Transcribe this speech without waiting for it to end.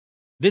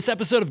This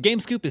episode of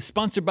GameScoop is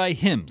sponsored by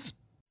Hims.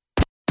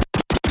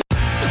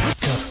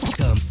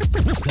 Come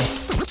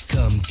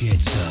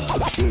get some.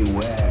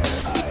 Beware,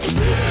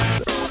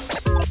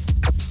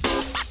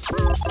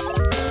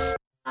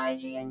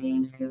 IGN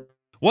GameScoop.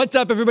 What's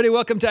up, everybody?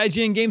 Welcome to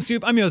IGN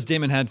GameScoop. I'm your host,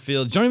 Damon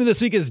Hadfield. Joining me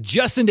this week is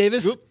Justin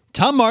Davis,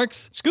 Tom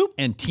Marks, Scoop,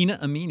 and Tina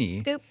Amini.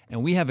 Scoop.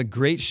 And we have a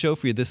great show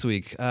for you this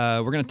week.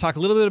 We're going to talk a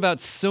little bit about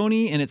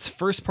Sony and its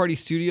first-party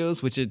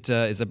studios, which it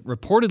is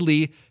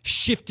reportedly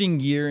shifting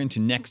gear into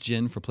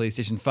next-gen for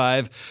PlayStation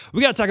 5.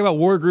 We got to talk about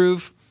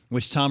Wargroove,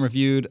 which Tom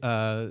reviewed.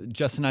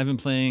 Justin and I have been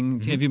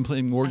playing. Tina, have you been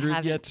playing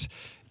Wargroove yet?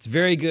 It's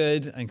very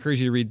good. I encourage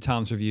you to read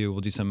Tom's review.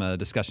 We'll do some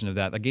discussion of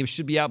that. That game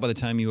should be out by the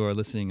time you are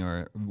listening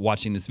or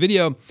watching this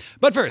video.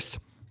 But first,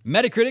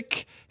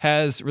 Metacritic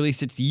has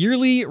released its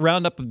yearly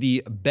roundup of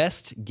the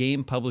best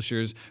game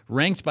publishers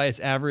ranked by its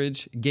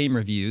average game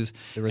reviews.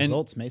 The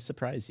results may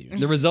surprise you.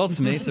 The results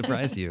may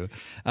surprise you.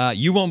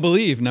 You won't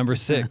believe number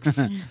 6.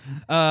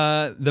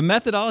 The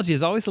methodology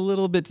is always a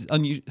little bit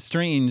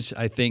strange,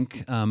 I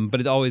think, but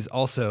it always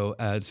also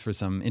adds for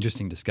some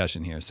interesting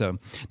discussion here. So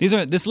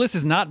this list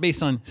is not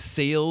based on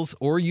sales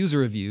or user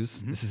reviews.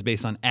 Mm-hmm. This is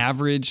based on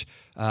average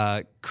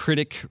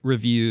critic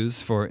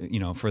reviews for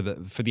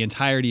the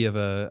entirety of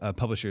a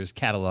publisher's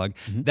catalog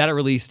that are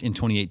released in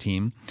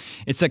 2018.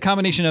 It's a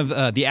combination of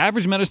the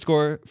average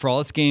Metascore for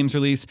all its games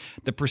released,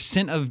 the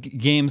percent of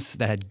games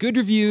that had good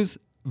reviews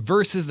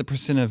versus the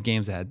percent of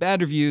games that had bad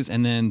reviews,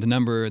 and then the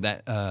number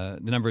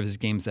of his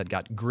games that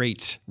got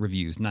great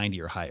reviews,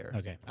 90 or higher.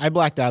 Okay, I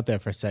blacked out there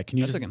for a sec. Can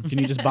you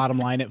just bottom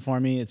line it for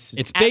me? It's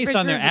based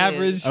on their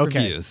average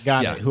reviews.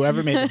 Got it.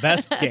 Whoever made the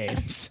best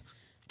games.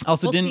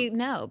 Also,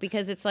 no,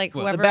 because it's like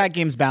whoever the bad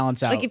games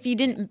balance out. Like if you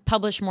didn't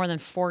publish more than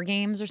 4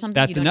 games or something,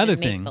 that's you don't another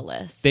even thing. Make the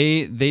list.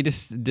 They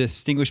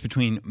distinguish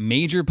between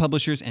major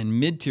publishers and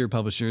mid-tier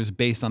publishers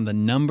based on the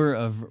number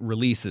of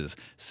releases.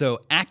 So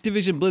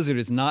Activision Blizzard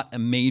is not a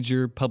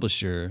major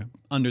publisher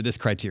under this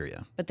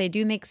criteria. But they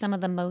do make some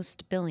of the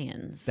most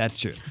billions. That's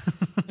true.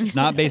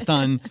 Not based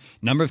on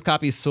number of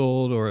copies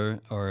sold or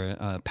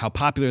how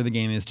popular the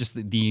game is, just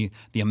the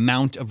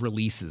amount of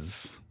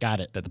releases. Got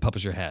it. That the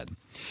publisher had.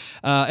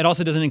 It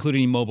also doesn't include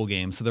any mobile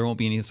games, so there won't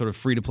be any sort of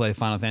free-to-play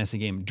Final Fantasy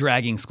game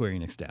dragging Square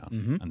Enix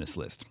down on this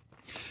list.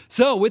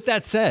 So with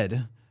that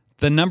said,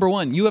 the number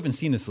one, you haven't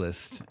seen this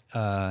list,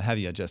 have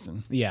you yet,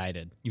 Justin? Yeah, I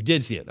did. You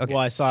did see it. Okay.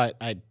 Well, I saw it.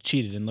 I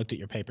cheated and looked at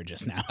your paper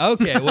just now.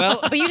 Okay, well.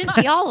 But you didn't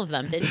see all of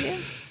them, did you?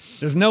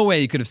 There's no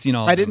way you could have seen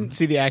all of them. I didn't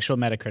see the actual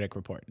Metacritic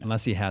report. No.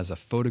 Unless he has a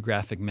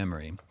photographic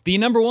memory. The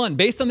number one,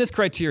 based on this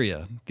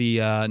criteria,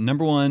 the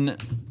number one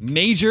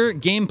major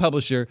game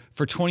publisher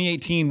for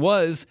 2018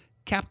 was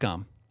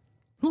Capcom.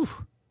 Whew.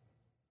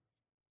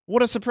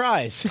 What a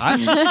surprise.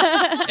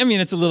 I mean,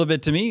 it's a little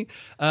bit to me.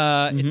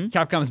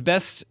 Capcom's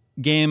best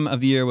game of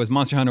the year was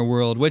Monster Hunter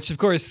World, which, of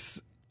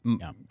course,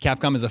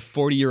 Capcom is a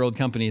 40-year-old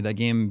company. That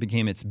game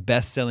became its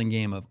best-selling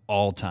game of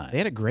all time. They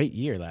had a great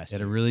year last year.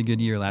 They had a really good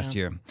year last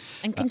year.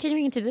 And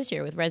continuing into this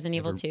year with Resident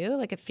Evil 2,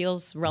 like it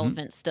feels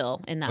relevant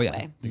still in that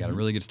way. They got a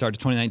really good start to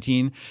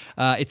 2019.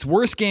 Its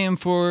worst game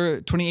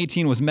for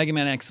 2018 was Mega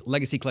Man X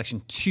Legacy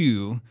Collection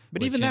 2.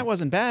 But even that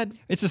wasn't bad.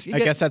 I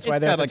guess that's why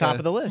they're at the top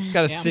of the list. It's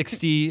got a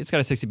 60. It's got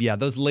a 60. But yeah,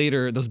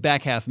 those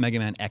back half Mega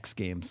Man X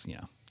games,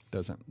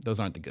 those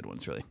aren't the good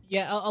ones, really.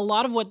 Yeah, a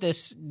lot of what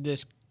this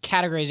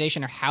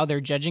categorization or how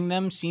they're judging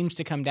them seems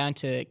to come down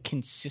to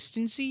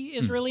consistency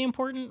is really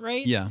important,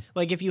 right? Yeah.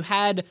 Like if you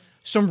had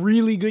some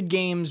really good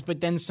games, but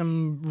then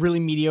some really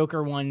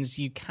mediocre ones,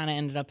 you kind of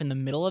ended up in the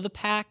middle of the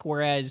pack,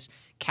 whereas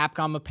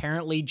Capcom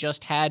apparently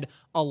just had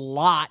a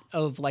lot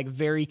of like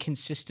very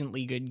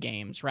consistently good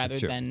games rather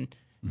than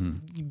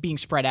being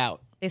spread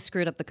out. They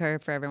screwed up the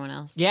curve for everyone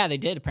else. Yeah, they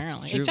did,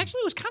 apparently. It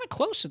actually was kind of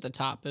close at the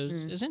top.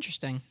 It was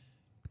interesting.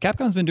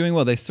 Capcom's been doing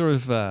well. They sort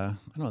of, I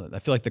don't know, I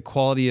feel like the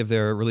quality of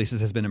their releases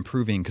has been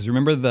improving. Because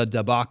remember the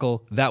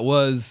debacle that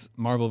was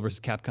Marvel vs.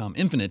 Capcom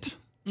Infinite?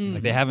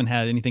 Like they haven't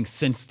had anything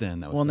since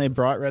then. And they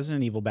brought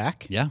Resident Evil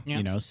back. Yeah.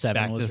 You know,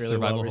 7 was really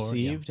well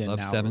received. Yeah. And Love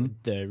now 7.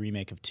 The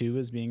remake of 2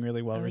 is being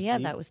really well received. Yeah,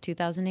 that was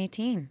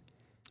 2018.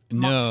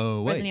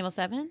 No, wait. Resident Evil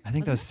 7? I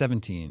think that was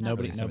 17.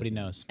 Nobody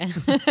knows.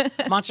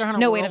 Monster Hunter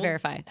No World way to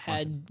verify.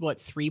 had,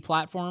 3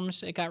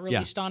 platforms it got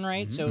released on,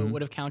 right? So it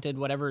would have counted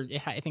whatever.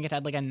 I think it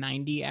had like a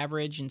 90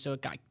 average, and so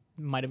it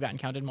might have gotten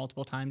counted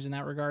multiple times in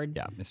that regard.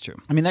 Yeah, it's true.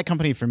 I mean, that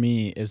company for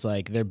me is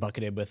like they're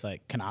bucketed with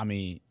like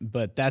Konami,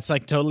 but that's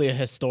like totally a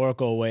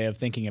historical way of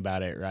thinking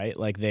about it, right?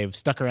 Like they've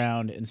stuck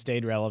around and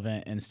stayed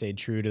relevant and stayed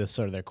true to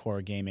sort of their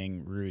core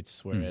gaming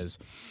roots, whereas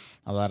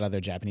a lot of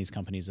other Japanese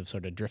companies have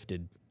sort of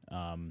drifted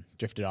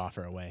off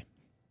or away.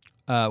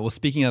 Well,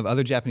 speaking of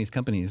other Japanese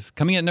companies,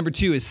 coming at number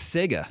 2 is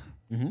Sega.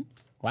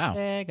 Wow.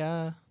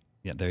 Sega.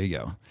 Yeah, there you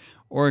go.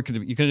 Or you could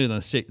do the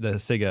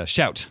Sega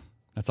Shout.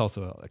 That's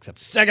also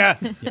acceptable.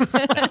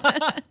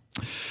 Sega!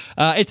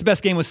 Its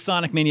best game was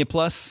Sonic Mania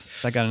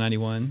Plus. That got a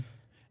 91.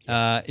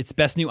 Its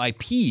best new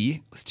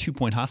IP was 2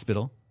 Point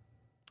Hospital.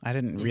 I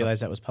didn't realize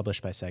that was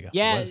published by Sega.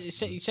 Yeah,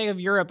 Sega of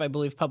Europe, I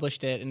believe,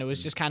 published it, and it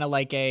was just kind of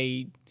like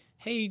a,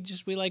 hey,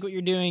 just we like what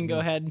you're doing. Go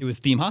ahead. It was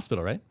Theme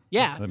Hospital, right?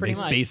 Yeah, pretty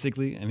much.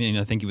 Basically, I mean,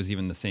 I think it was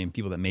even the same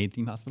people that made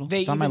Theme Hospital. They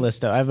It's on my even-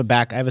 list. Though. I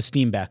have a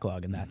Steam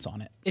backlog, and that's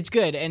on it. It's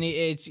good, and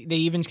they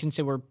even since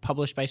they were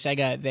published by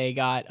Sega, they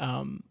got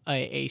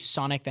a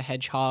Sonic the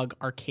Hedgehog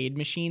arcade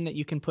machine that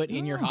you can put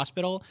in your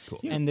hospital.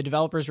 And the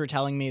developers were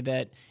telling me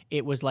that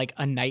it was like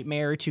a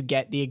nightmare to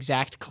get the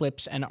exact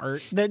clips and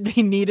art that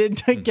they needed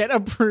to get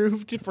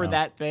approved for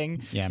that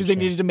thing, Yeah, I'm because they sure.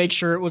 needed to make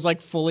sure it was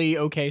like fully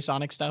okay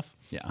Sonic stuff.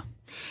 Yeah.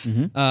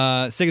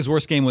 Sega's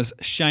worst game was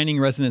Shining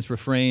Resonance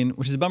Refrain,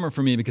 which is a bummer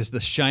for me because the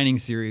Shining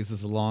series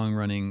is a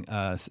long-running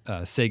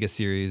Sega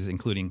series,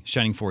 including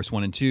Shining Force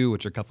 1 and 2,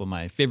 which are a couple of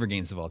my favorite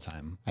games of all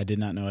time. I did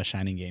not know a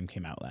Shining game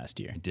came out last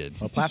year. It did.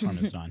 What platform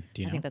is it on?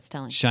 Do you I know? think that's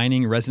telling.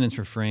 Shining Resonance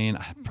Refrain,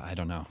 I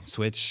don't know.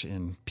 Switch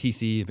and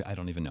PC, I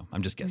don't even know.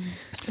 I'm just guessing.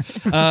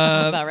 That's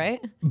about right.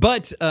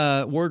 But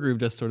Wargroove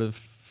does sort of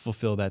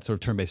fulfill that sort of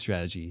turn-based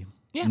strategy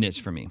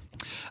niche for me.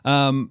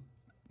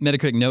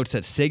 Metacritic notes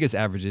that Sega's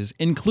averages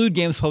include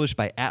games published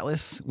by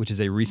Atlas, which is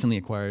a recently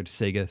acquired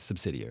Sega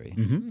subsidiary.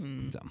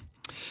 So.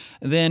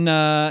 Then,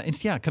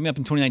 coming up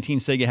in 2019,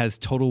 Sega has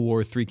Total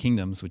War 3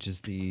 Kingdoms, which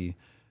is the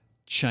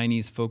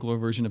Chinese folklore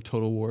version of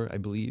Total War, I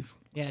believe.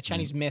 Yeah,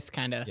 Chinese myth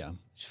kind of Yeah.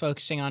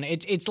 focusing on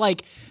it. It's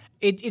like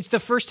it's the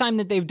first time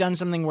that they've done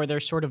something where they're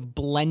sort of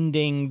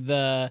blending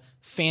the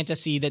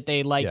fantasy that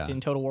they liked Yeah. in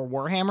Total War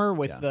Warhammer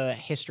with the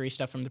history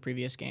stuff from the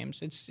previous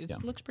games.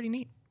 It looks pretty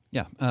neat.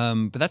 Yeah,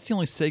 but that's the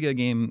only Sega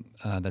game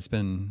that's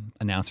been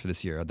announced for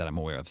this year that I'm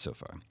aware of so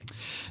far.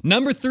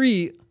 Number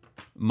 3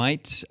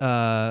 might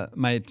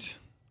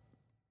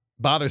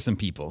bother some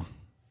people.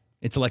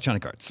 It's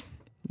Electronic Arts.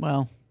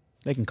 Well,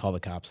 they can call the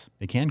cops.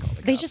 They can call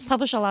it. They just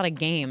publish a lot of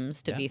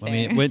games, to be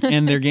fair.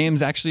 And their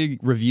games actually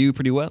review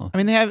pretty well. I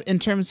mean, they have, in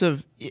terms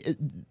of,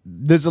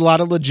 there's a lot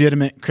of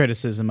legitimate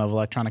criticism of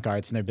Electronic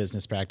Arts and their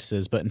business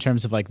practices, but in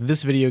terms of like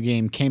this video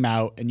game came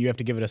out and you have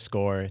to give it a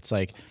score, it's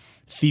like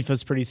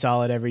FIFA's pretty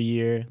solid every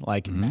year.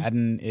 Like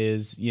Madden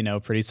is,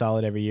 pretty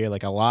solid every year.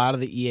 Like a lot of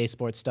the EA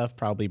Sports stuff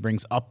probably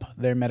brings up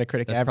their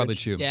Metacritic That's average. probably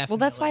true. Well,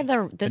 that's why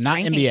this not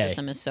ranking NBA.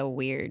 system is so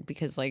weird,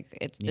 because like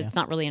it's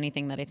not really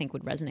anything that I think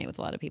would resonate with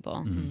a lot of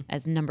people,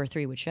 as number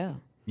 3 would show.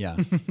 Yeah.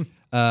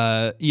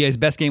 EA's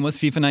best game was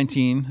FIFA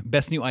 19.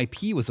 Best new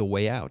IP was A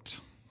Way Out.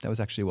 That was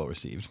actually well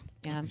received.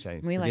 Yeah, Which I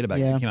we forget like. about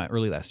 'cause it came out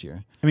early last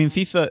year. I mean,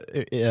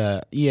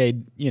 FIFA, EA,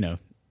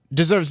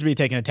 deserves to be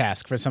taken to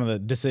task for some of the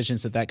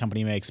decisions that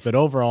company makes. But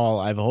overall,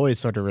 I've always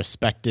sort of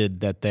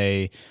respected that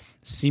they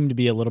seem to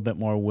be a little bit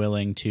more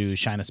willing to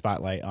shine a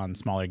spotlight on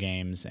smaller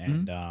games.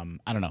 And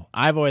I don't know.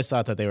 I've always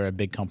thought that they were a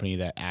big company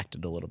that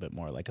acted a little bit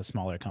more like a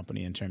smaller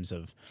company in terms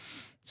of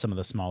some of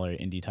the smaller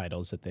indie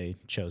titles that they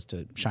chose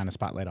to shine a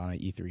spotlight on at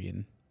E3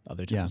 and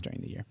other times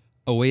during the year.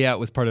 A Way Out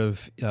was part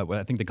of what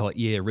I think they call it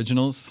EA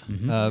Originals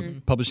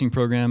publishing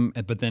program,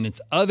 but then its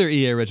other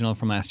EA original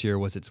from last year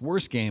was its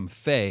worst game,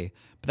 Faye,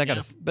 but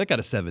that got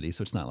a 70,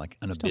 so it's not like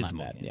an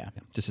abysmal bad, game. yeah.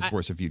 Just its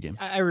worst reviewed game.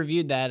 I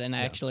reviewed that, and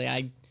actually,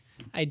 I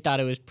thought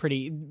it was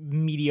pretty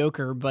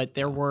mediocre. But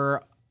there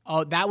were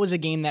that was a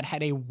game that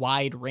had a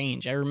wide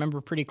range. I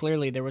remember pretty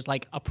clearly there was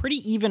like a pretty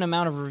even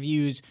amount of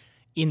reviews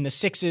in the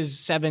 6s,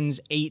 7s,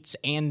 8s,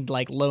 and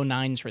like low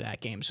 9s for that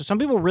game. So some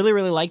people really,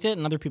 really liked it,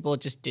 and other people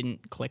it just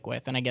didn't click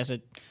with. And I guess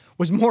it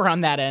was more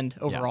on that end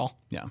overall.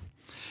 Yeah.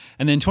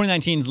 And then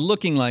 2019 is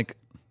looking like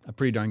a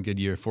pretty darn good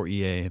year for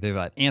EA. They've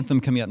got Anthem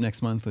coming up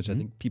next month, which I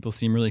think people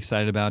seem really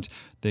excited about.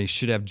 They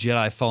should have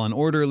Jedi Fallen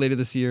Order later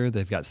this year.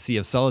 They've got Sea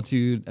of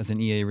Solitude as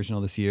an EA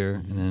original this year.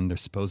 And then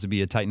there's supposed to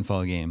be a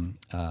Titanfall game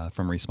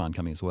from Respawn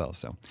coming as well.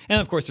 So, and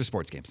of course, there's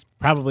sports games.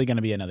 Probably going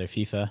to be another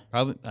FIFA.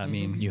 Probably, I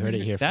mean, You heard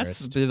it here that's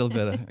first. a little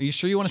bit of, are you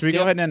sure you want to Should we stay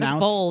go up? ahead and announce?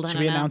 bold, I Should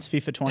don't we know. announce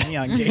FIFA 20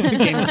 on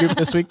Games Group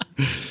this week?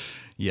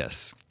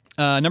 Yes.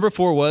 Number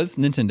 4 was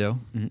Nintendo.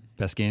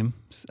 Best game,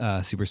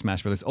 Super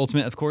Smash Bros.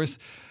 Ultimate, of course.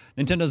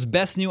 Nintendo's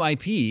best new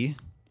IP.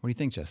 What do you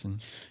think, Justin?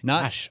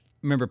 Gosh.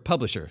 Remember,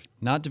 publisher,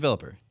 not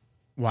developer.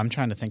 Well, I'm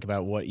trying to think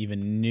about what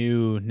even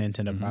new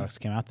Nintendo products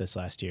came out this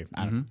last year.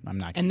 I'm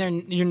not. And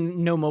you're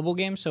no mobile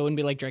game, so it wouldn't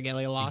be like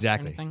Dragalia Lost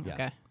Exactly, or anything? yeah.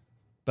 Okay.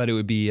 But it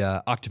would be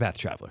Octopath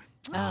Traveler.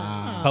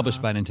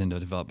 Published by Nintendo,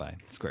 developed by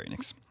Square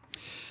Enix.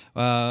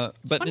 But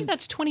Funny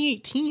that's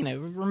 2018. I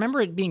remember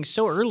it being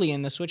so early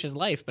in the Switch's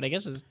life, but I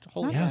guess it's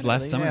whole. yeah, it was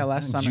last summer. Yeah,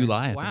 last summer.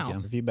 July, I Wow. think.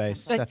 Yeah. Reviewed by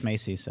Seth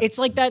Macy. So. It's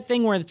like that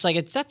thing where it's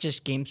like that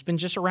just game's been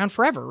just around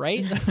forever,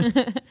 right?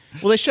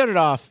 Well, they showed it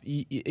off.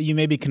 You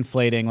may be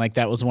conflating. Like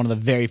that was one of the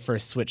very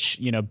first Switch,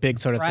 big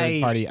sort of Right.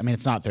 third party. I mean,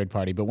 it's not third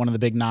party, but one of the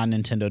big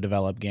non-Nintendo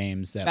developed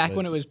games that Back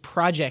when it was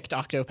Project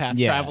Octopath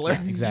yeah, Traveler.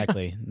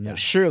 exactly. No,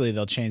 surely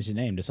they'll change the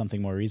name to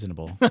something more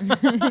reasonable.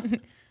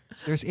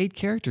 There's 8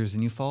 characters,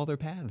 and you follow their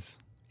paths.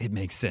 It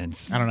makes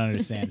sense. I don't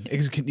understand.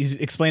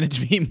 Explain it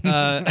to me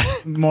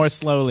more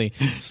slowly,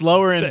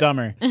 slower and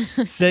dumber.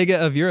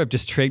 Sega of Europe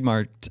just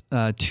trademarked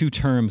 2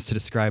 terms to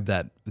describe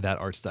that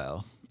art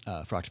style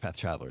for Octopath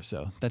Traveler.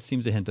 So that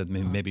seems to hint that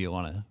maybe you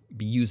want to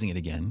be using it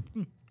again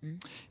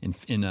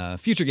in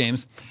future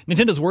games.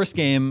 Nintendo's worst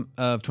game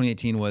of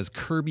 2018 was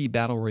Kirby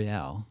Battle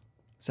Royale.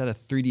 Is that a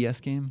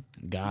 3DS game?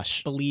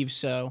 Gosh. Believe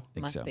so. I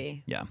think Must so.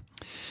 be. Yeah.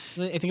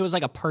 I think it was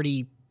like a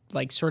party,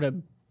 like sort of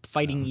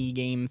fighting-y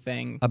game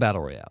thing. A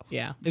battle royale.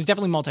 Yeah, it was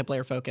definitely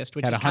multiplayer focused,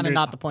 which Had is kind of 100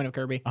 not the point of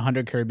Kirby.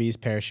 100 Kirby's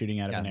parachuting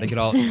out of Yeah, an they air. could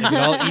all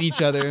eat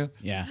each other.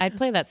 Yeah. I'd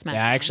play that Smash.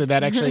 Yeah, Bros.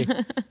 actually,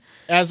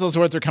 as those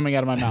words were coming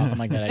out of my mouth, I'm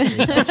like, that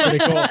actually sounds pretty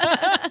cool.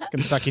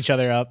 Can suck each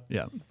other up.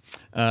 Yeah.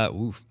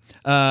 Oof.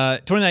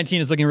 2019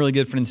 is looking really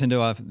good for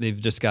Nintendo. They've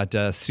just got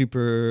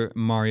Super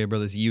Mario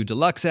Bros. U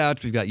Deluxe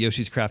out. We've got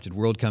Yoshi's Crafted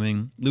World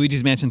coming.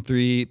 Luigi's Mansion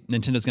 3.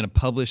 Nintendo's going to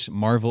publish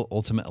Marvel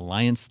Ultimate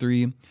Alliance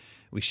 3.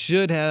 We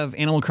should have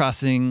Animal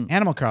Crossing,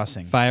 Animal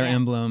Crossing. Fire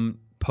Emblem,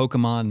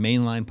 Pokemon,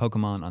 mainline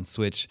Pokemon on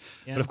Switch.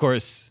 But of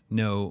course,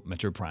 no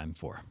Metro Prime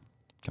 4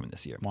 coming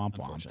this year. Womp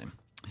womp. Unfortunately.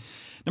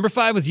 Number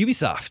 5 was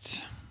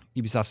Ubisoft.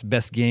 Ubisoft's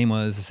best game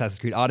was Assassin's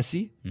Creed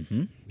Odyssey,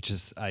 which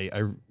is I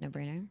No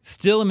brainer.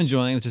 still am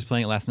enjoying. I was just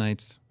playing it last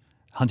night,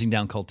 hunting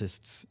down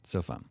cultists. It's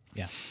so fun.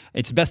 Yeah.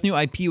 Its best new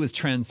IP was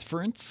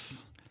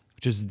Transference,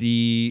 which is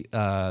the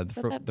that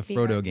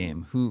Frodo VR?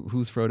 game.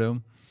 Who's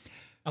Frodo?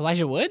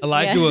 Elijah Wood?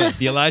 Elijah Yeah. Wood,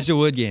 the Elijah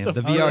Wood game,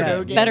 the VR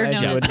yeah. game. Better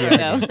Elijah known as would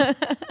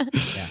be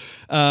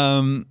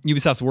Frodo.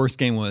 Ubisoft's worst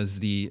game was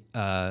the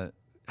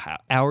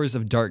Hours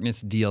of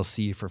Darkness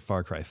DLC for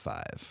Far Cry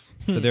 5.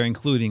 So they're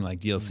including like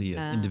DLC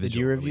as individual Did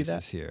you review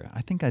releases here.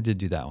 I think I did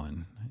do that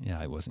one.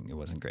 Yeah, it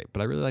wasn't great,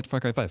 but I really liked Far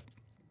Cry 5.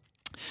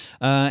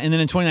 And then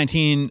in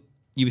 2019,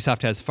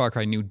 Ubisoft has Far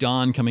Cry New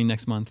Dawn coming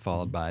next month,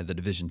 followed by The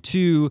Division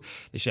 2.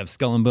 They should have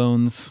Skull and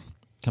Bones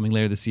coming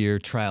later this year.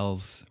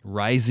 Trials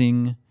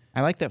Rising.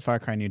 I like that Far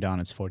Cry New Dawn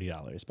is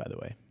 $40, by the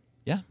way.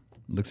 Yeah,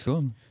 looks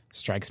cool.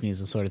 Strikes me as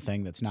the sort of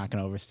thing that's not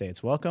going to overstay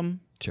its welcome.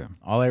 Sure.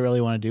 All I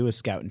really want to do is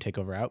scout and take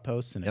over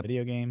outposts in a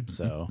video game.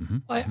 So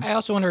I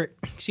also wonder,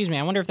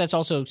 I wonder if that's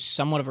also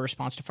somewhat of a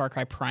response to Far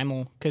Cry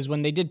Primal, because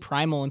when they did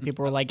Primal and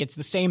people were like, it's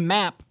the same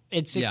map,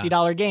 it's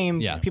 $60 game,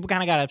 Yeah. people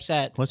kind of got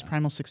upset. was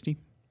Primal 60?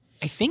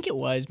 I think it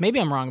was. Maybe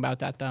I'm wrong about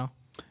that, though.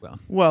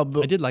 Well, I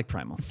but did like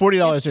Primal.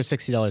 $40 or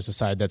 $60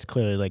 aside, that's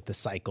clearly like the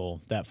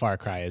cycle that Far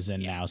Cry is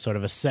in now, sort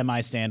of a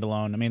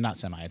semi-standalone. I mean, not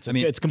semi.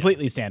 It's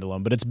completely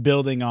standalone, but it's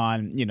building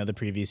on the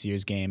previous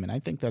year's game, and I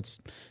think that's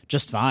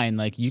just fine.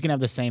 Like you can have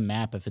the same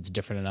map if it's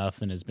different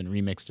enough and has been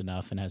remixed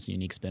enough and has a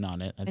unique spin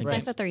on it. I It's think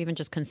nice that they're even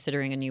just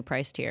considering a new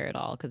price tier at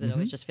all, because it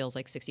always just feels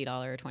like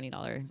 $60 or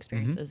 $20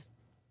 experiences.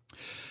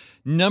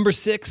 Number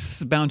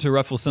 6, bound to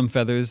ruffle some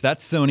feathers.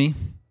 That's Sony.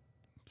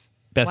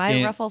 Best Why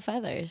game. ruffle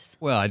feathers?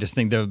 Well, I just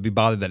think they would be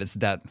bothered that it's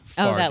that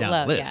far that down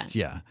low, the list.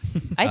 Yeah.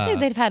 I'd say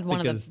they've had one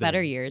of because the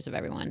better years of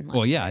everyone.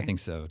 Well, yeah, I think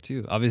so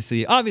too.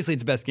 Obviously,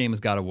 its best game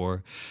is God of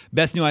War.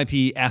 Best new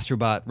IP,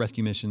 Astrobot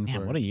Rescue Mission Man,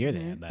 for what a year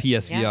they had that.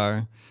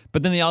 PSVR.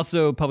 But then they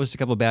also published a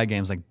couple of bad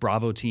games like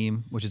Bravo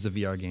Team, which is a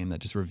VR game that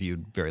just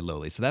reviewed very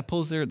lowly. So that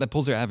pulls their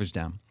average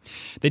down.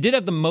 They did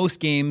have the most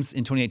games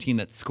in 2018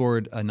 that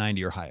scored a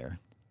 90 or higher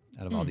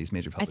out of all these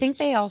major I publishers. think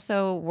they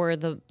also were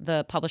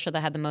the publisher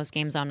that had the most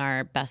games on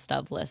our best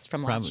of list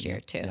from last Probably,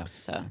 year too. yeah.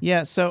 So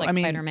Yeah, so it's like I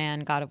mean,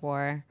 Spider-Man, God of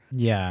War.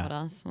 yeah. What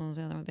else? What was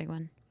the other big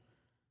one?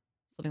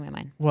 Slipping my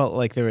mind. Well,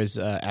 like there was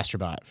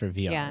Astrobot for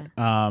VR.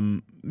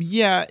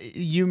 Yeah.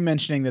 You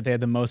mentioning that they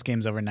had the most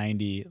games over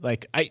 90.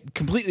 Like, I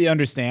completely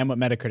understand what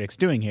Metacritic's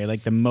doing here.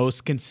 Like, the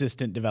most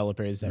consistent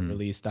developers that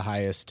release the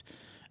highest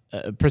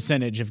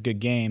percentage of good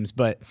games.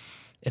 But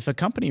if a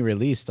company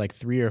released like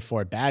 3 or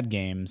 4 bad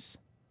games,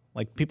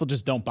 like people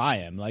just don't buy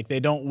them. Like they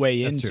don't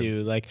weigh That's into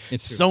true. like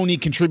It's true.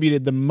 Sony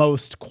contributed the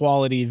most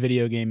quality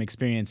video game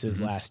experiences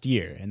last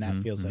year, and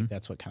that feels like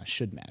that's what kind of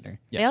should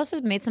matter. They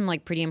also made some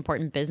like pretty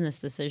important business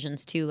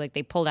decisions too. Like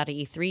they pulled out of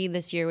E3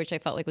 this year, which I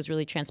felt like was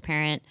really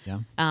transparent. Yeah.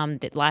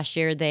 That last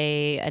year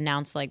they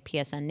announced like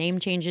PSN name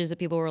changes that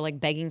people were like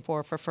begging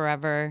for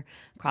forever.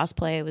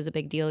 Crossplay was a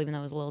big deal, even though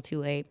it was a little too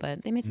late.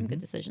 But they made some good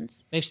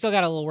decisions. They've still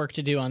got a little work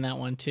to do on that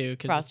one too,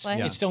 because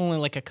Crossplay? it's still only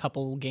like a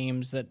couple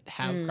games that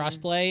have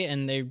crossplay,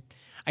 and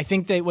I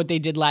think that what they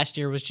did last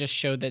year was just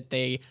show that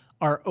they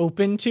are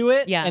open to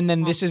it. Yeah. And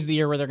then this is the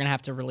year where they're going to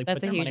have to really put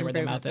That's a their huge money where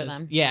their mouth improvement is.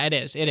 for them. Yeah, it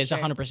is. It is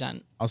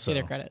 100%. Also, to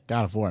their credit.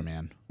 God of War,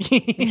 man.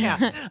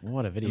 Yeah.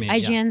 What a video.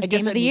 IGN's I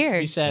guess game that of the needs to year.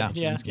 be said.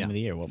 Yeah. Game of the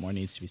year. What more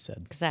needs to be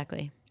said?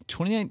 Exactly.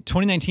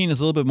 2019 is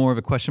a little bit more of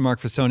a question mark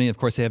for Sony. Of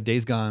course, they have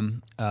Days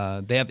Gone.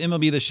 They have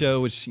MLB The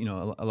Show, which a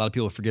lot of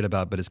people forget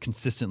about, but is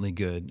consistently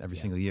good every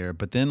single year.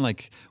 But then,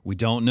 we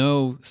don't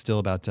know still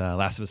about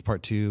Last of Us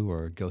Part 2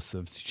 or Ghosts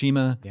of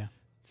Tsushima. Yeah.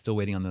 Still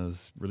waiting on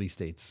those release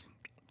dates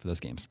for those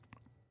games.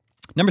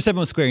 Number 7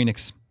 was Square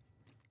Enix.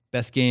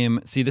 Best game.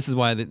 See, this is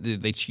why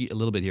they cheat a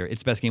little bit here.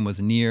 Its best game was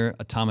Nier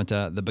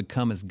Automata, the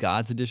Become as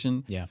Gods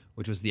edition, Yeah.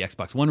 which was the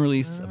Xbox One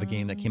release of a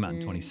game that came out in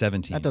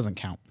 2017. That doesn't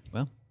count.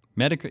 Well,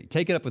 Metacritic.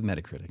 Take it up with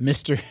Metacritic.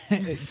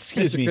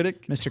 Excuse Mr. me,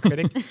 Critic? Mr.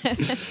 Critic.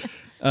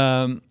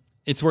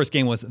 Its worst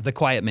game was The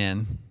Quiet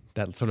Man,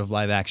 that sort of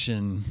live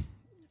action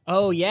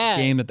Oh yeah.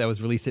 game that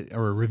was released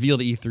or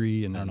revealed at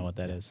E3. And I don't know what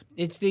that is.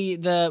 It's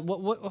the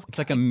what It's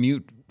like a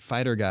mute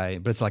fighter guy,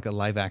 but it's like a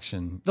live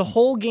action. the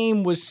whole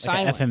game was Like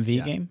silent. an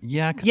FMV game.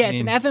 Yeah, Yeah,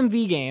 it's an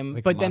FMV game,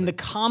 Like but then modern. the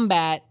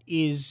combat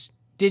is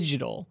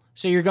digital.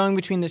 So you're going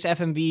between this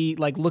FMV,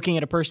 like looking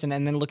at a person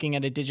and then looking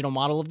at a digital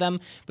model of them.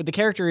 But the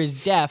character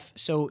is deaf,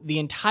 so the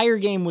entire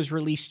game was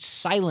released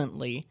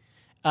silently.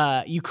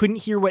 You couldn't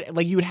hear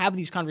you would have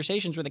these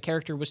conversations where the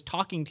character was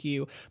talking to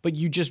you, but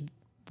you just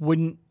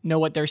wouldn't know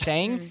what they're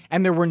saying,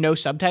 and there were no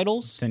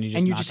subtitles. Then you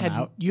just knock them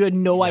out? you had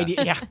no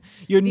idea. Yeah,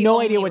 you had The no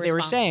only idea what they were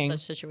response to saying.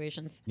 Such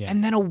situations. Yeah.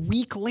 And then a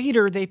week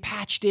later, they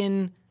patched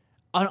in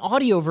an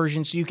audio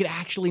version so you could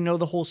actually know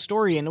the whole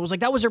story. And it was like,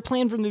 that was their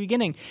plan from the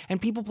beginning.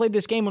 And people played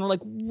this game and were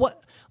like,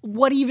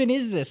 what even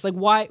is this? Like,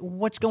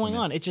 what's going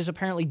on? It just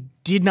apparently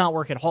did not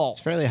work at all. It's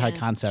fairly high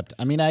concept.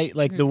 I mean, I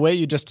like the way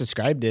you just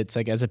described it. It's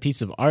like as a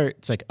piece of art,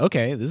 it's like,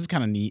 okay, this is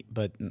kind of neat,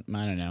 but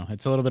I don't know.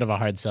 It's a little bit of a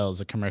hard sell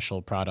as a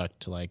commercial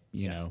product to like,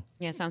 you know.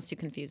 Yeah, it sounds too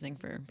confusing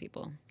for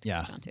people to Yeah.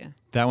 latch onto.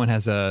 That one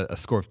has a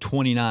score of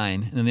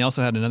 29. And then they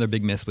also had another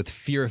big miss with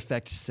Fear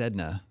Effect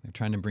Sedna. They're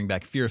trying to bring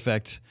back Fear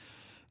Effect,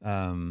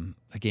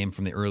 a game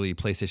from the early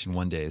PlayStation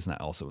 1 days, and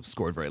that also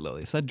scored very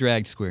lowly. So that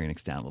dragged Square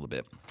Enix down a little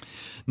bit.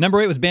 Number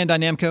 8 was Bandai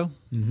Namco.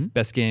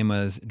 Best game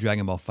was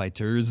Dragon Ball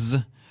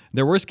FighterZ.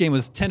 Their worst game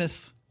was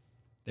Tennis.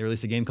 They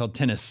released a game called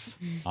Tennis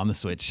on the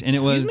Switch. And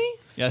it was... Excuse me?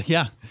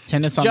 Yeah.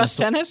 Tennis on Just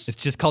the tennis?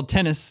 It's just called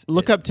Tennis.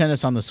 Look up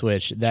Tennis on the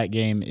Switch. That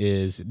game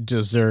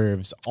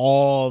deserves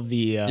all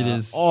the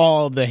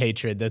all the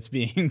hatred that's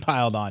being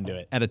piled onto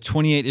it. At a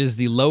 28, it is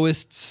the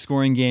lowest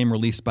scoring game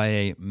released by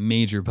a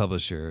major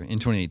publisher in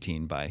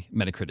 2018 by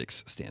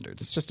Metacritic's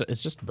standards.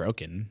 It's just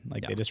broken.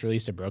 Like they just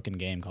released a broken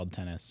game called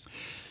Tennis.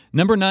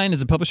 Number 9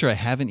 is a publisher I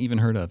haven't even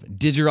heard of,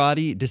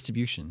 Digerati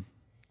Distribution.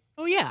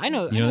 Oh, yeah, I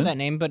know know that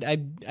name, but I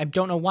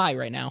don't know why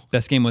right now.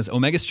 Best game was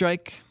Omega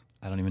Strike.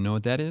 I don't even know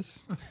what that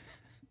is.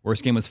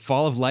 Worst game was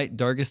Fall of Light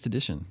Darkest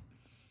Edition.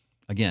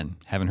 Again,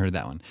 haven't heard of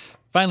that one.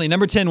 Finally,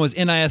 number 10 was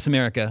NIS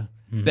America.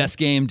 Best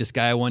game,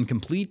 Disgaea 1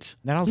 Complete.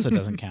 That also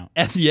doesn't count.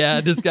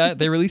 Yeah, Disgaea.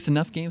 They released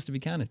enough games to be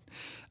counted.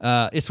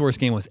 Its worst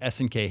game was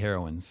SNK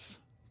Heroines,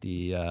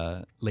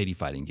 the lady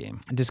fighting game.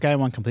 Disgaea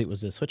 1 Complete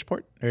was the Switch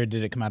port, or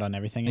did it come out on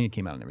everything? I think it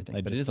came out on everything,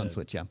 Like but it just is on a-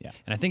 Switch, yeah. yeah.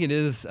 And I think it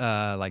is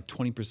like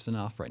 20%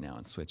 off right now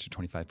on Switch, or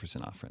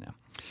 25% off right now.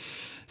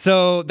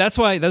 So that's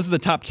why those are the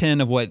top 10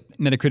 of what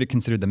Metacritic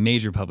considered the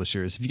major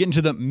publishers. If you get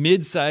into the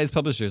mid-sized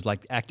publishers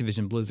like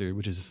Activision Blizzard,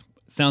 which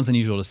sounds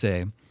unusual to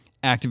say,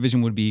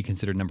 Activision would be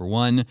considered number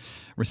 1,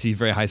 received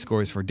very high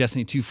scores for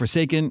Destiny 2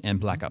 Forsaken and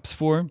Black Ops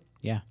 4.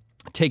 Yeah.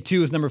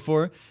 Take-Two is number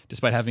 4,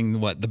 despite having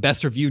the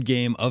best reviewed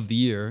game of the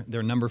year.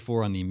 They're number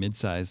 4 on the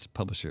mid-sized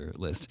publisher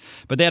list.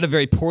 But they had a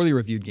very poorly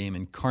reviewed game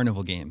in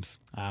Carnival Games.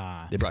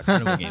 They brought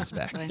Carnival Games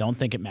back. Don't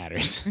think it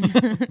matters.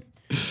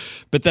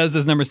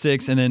 Bethesda's number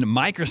 6, and then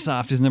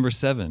Microsoft is number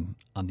 7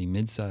 on the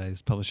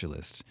mid-sized publisher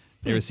list.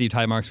 They received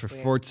high marks for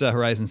Forza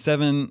Horizon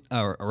 7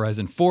 or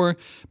Horizon 4,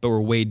 but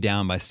were weighed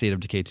down by State of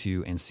Decay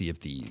 2 and Sea of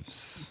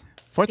Thieves.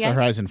 Forza Yeah.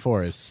 Horizon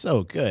 4 is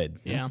so good.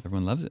 Yeah.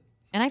 Everyone loves it.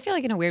 And I feel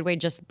like in a weird way,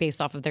 just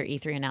based off of their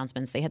E3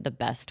 announcements, they had the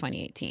best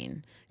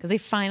 2018 because they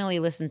finally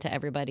listened to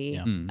everybody,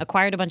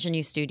 acquired a bunch of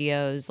new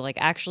studios, like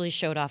actually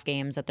showed off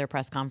games at their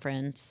press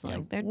conference.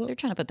 Like they're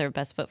trying to put their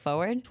best foot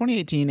forward.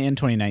 2018 and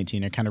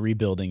 2019 are kind of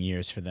rebuilding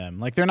years for them.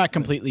 Like they're not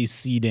completely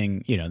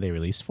ceding, they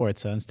released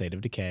Forza and State of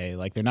Decay.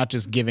 Like they're not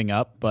just giving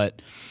up,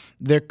 but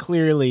they're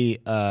clearly,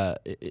 they're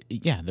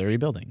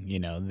rebuilding.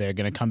 They're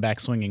going to come back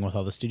swinging with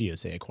all the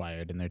studios they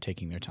acquired, and they're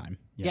taking their time.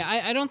 Yeah,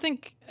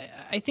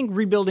 I think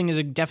rebuilding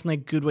is definitely a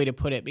good way to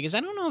put it, because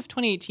I don't know if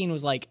 2018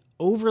 was like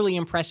overly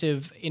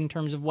impressive in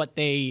terms of what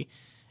they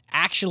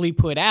actually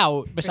put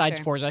out besides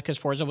sure. Forza, because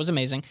Forza was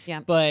amazing. Yeah.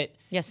 But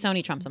Yeah,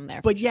 Sony trumps them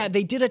there. But yeah,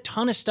 they did a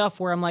ton of stuff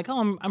where I'm like,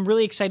 oh, I'm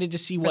really excited to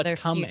see what's their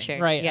coming.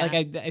 future, Right. yeah.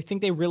 Like I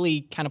think they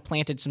really kind of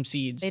planted some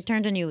seeds. They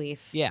turned a new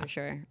leaf, Yeah. for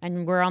sure.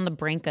 And we're on the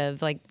brink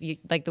of like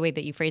the way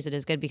that you phrase it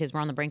is good because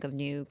we're on the brink of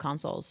new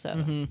consoles. So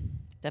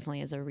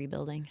definitely is a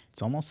rebuilding.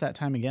 It's almost that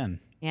time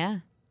again. Yeah.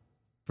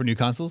 For new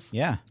consoles?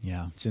 Yeah.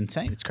 Yeah. It's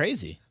insane. It's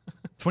crazy.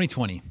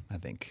 2020, I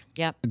think,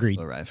 Yep. Agreed.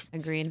 will arrive.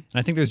 Agreed. And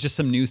I think there's just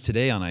some news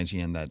today on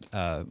IGN that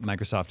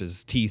Microsoft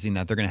is teasing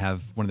that they're going to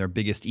have one of their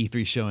biggest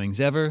E3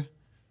 showings ever.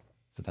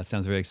 So that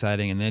sounds very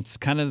exciting, and it's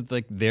kind of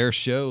like their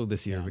show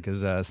this year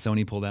because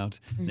Sony pulled out.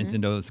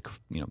 Nintendo's,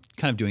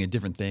 kind of doing a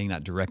different thing,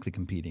 not directly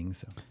competing.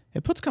 So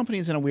It puts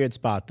companies in a weird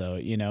spot, though.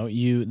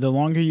 The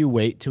longer you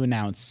wait to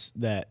announce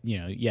that,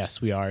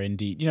 yes, we are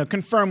indeed,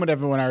 confirm what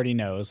everyone already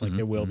knows. Like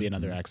there will be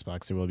another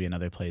Xbox, there will be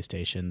another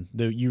PlayStation.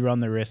 You run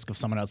the risk of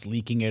someone else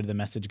leaking it, the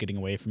message getting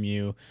away from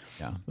you.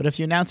 Yeah. But if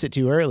you announce it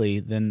too early,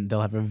 then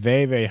they'll have a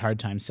very, very hard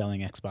time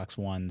selling Xbox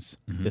Ones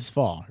this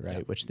fall,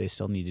 right? Which they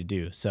still need to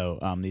do. So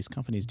these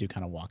companies do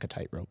kind of walk a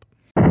tightrope.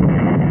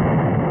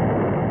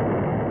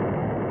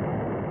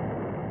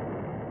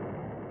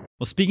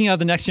 Well, speaking of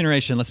the next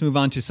generation, let's move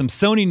on to some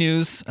Sony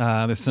news.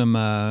 There's some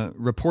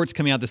reports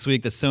coming out this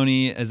week that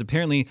Sony is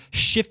apparently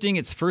shifting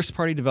its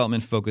first-party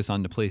development focus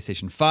onto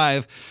PlayStation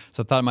 5.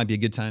 So I thought it might be a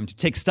good time to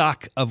take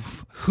stock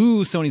of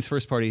who Sony's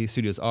first-party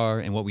studios are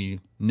and what we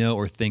know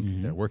or think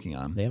they're working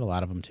on. They have a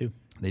lot of them, too.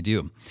 They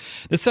do.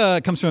 This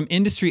comes from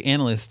industry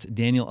analyst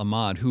Daniel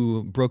Ahmad,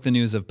 who broke the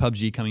news of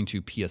PUBG coming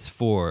to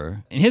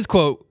PS4. And his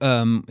quote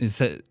is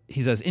that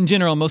he says, in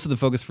general, most of the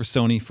focus for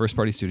Sony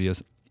first-party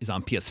studios is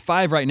on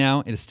PS5 right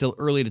now. It is still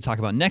early to talk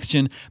about next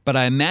gen, but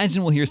I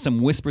imagine we'll hear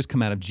some whispers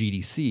come out of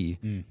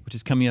GDC, which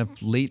is coming up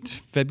late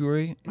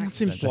February. That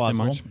seems Did I say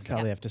plausible. March?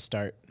 Probably have to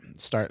start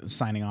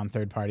signing on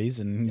third parties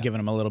and giving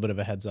them a little bit of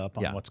a heads up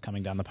on what's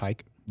coming down the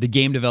pike. The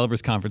Game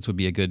Developers Conference would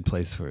be a good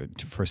place for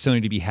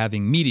Sony to be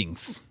having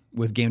meetings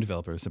with game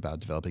developers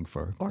about developing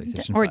for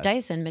PlayStation 5. Or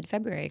DICE in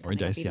mid-February. Or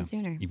DICE, even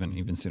sooner.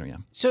 Even sooner, yeah.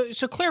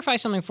 So clarify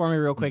something for me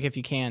real quick if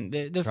you can.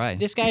 Try.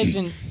 This guy's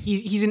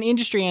he's an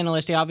industry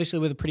analyst, obviously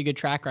with a pretty good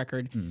track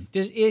record.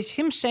 Is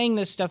him saying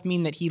this stuff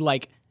mean that he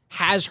like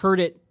has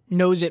heard it,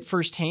 knows it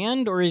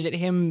firsthand, or is it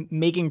him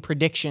making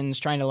predictions,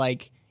 trying to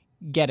like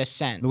get a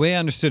sense? The way I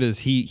understood is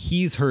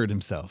he's heard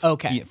himself.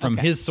 Okay, From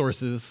okay. his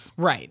sources.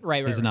 Right.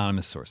 His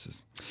anonymous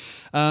sources.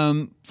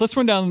 So let's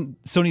run down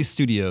Sony's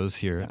studios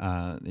here.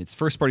 It's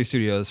first-party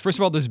studios. First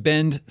of all, there's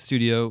Bend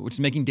Studio, which is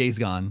making Days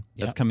Gone.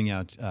 That's coming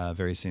out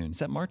very soon. Is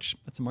that March?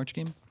 That's a March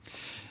game?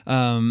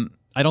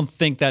 I don't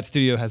think that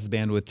studio has the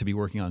bandwidth to be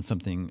working on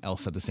something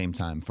else at the same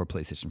time for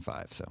PlayStation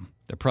 5. So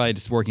they're probably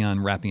just working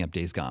on wrapping up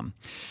Days Gone.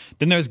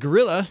 Then there's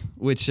Guerrilla,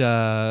 which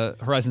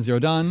Horizon Zero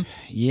Dawn.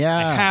 Yeah.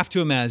 I have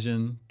to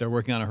imagine they're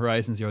working on a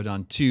Horizon Zero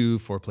Dawn 2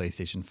 for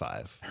PlayStation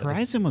 5.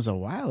 Horizon was a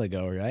while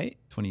ago, right?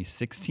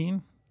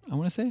 2016, I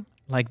want to say.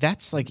 Like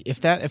that's like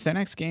if their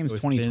next game is So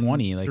it's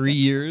 2020, been like 3 that's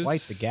years. quite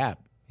the gap.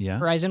 Yeah.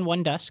 Horizon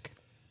One Dusk.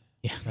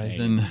 Yeah,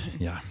 Horizon,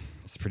 yeah,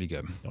 it's pretty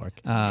good. Dork.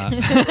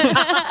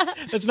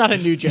 That's not a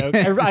new joke.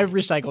 I've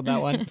recycled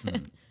that one.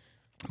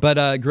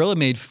 But Guerrilla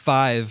made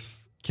 5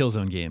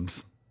 Killzone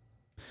games.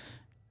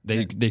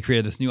 They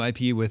created this new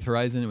IP with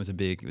Horizon. It was a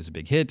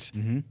big hit.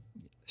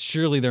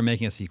 Surely they're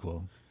making a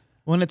sequel.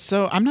 Well, and it's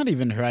so I'm not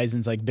even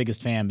Horizon's like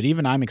biggest fan, but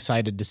even I'm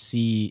excited to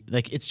see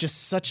like it's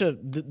just such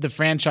the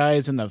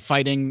franchise and the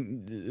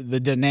fighting,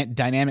 the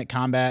dynamic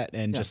combat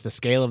and just the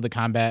scale of the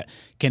combat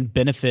can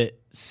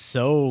benefit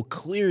so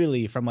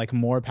clearly from like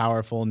more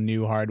powerful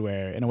new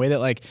hardware in a way that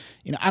like,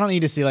 you know, I don't need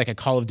to see like a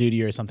Call of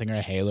Duty or something or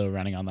a Halo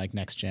running on like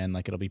next gen,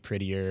 like it'll be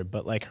prettier,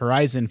 but like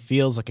Horizon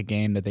feels like a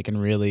game that they can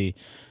really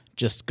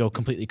just go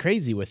completely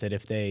crazy with it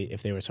if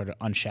they were sort of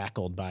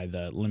unshackled by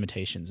the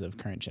limitations of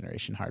current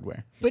generation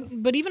hardware.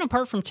 But even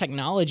apart from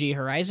technology,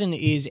 Horizon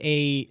is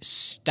a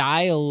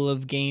style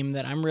of game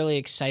that I'm really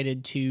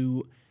excited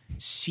to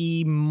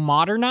see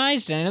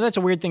modernized. And I know that's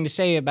a weird thing to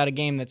say about a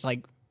game that's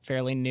like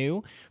fairly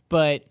new,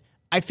 but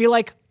I feel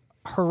like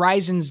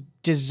Horizon's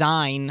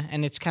design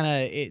and it's kind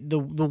of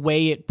the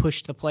way it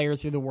pushed the player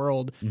through the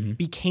world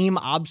became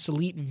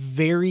obsolete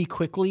very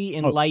quickly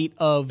in light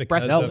of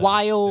Breath of the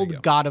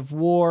Wild, God of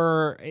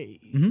War,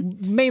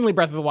 mainly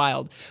Breath of the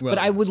Wild. Well,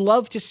 but I would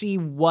love to see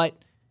what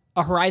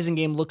a Horizon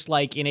game looks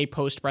like in a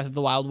post Breath of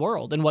the Wild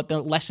world and what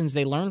the lessons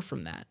they learned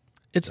from that.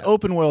 Its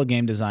open world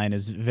game design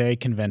is very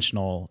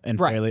conventional and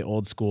Right. fairly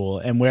old school,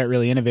 and where it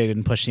really innovated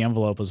and pushed the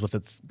envelope was with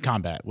its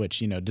combat,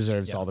 which, you know,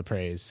 deserves all the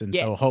praise. And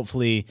so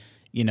hopefully,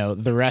 you know,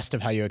 the rest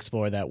of how you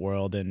explore that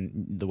world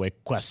and the way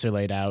quests are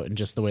laid out and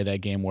just the way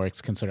that game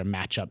works can sort of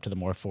match up to the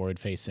more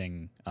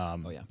forward-facing,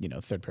 you know,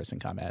 third-person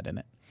combat in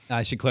it.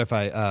 I should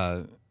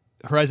clarify.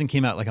 Horizon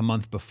came out like a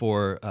month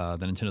before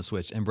the Nintendo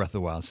Switch and Breath of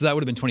the Wild. So that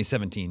would have been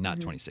 2017, not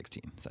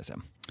 2016, as I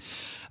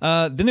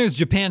said. Then there's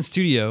Japan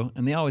Studio,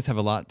 and they always have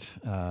a lot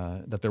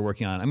that they're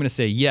working on. I'm going to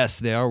say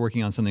yes, they are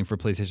working on something for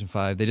PlayStation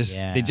 5. They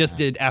just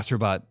did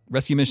Astrobot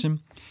Rescue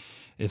Mission.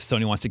 If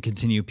Sony wants to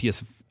continue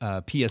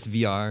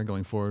PSVR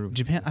going forward.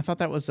 Japan, I thought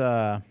that was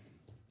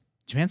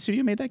Japan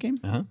Studio made that game?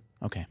 Uh-huh.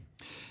 Okay.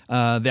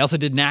 They also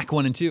did Knack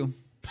 1 and 2.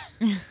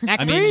 Knack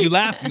I 3? mean, you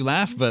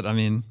laugh, but I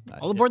mean...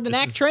 All aboard the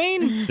Knack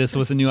train? This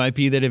was a new IP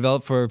they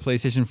developed for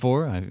PlayStation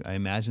 4. I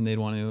imagine they'd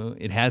want to...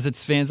 It has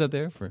its fans out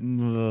there for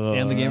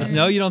family gamers.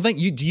 No, you don't think?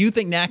 Do you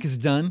think Knack is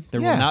done?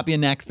 There will not be a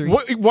Knack 3?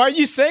 Why are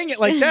you saying it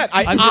like that?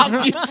 I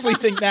obviously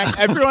think Knack.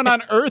 Everyone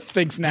on Earth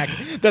thinks Knack.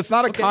 That's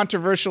not a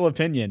controversial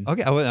opinion.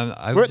 Okay,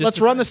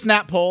 Let's run the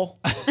snap poll.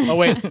 Oh,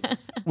 wait.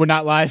 We're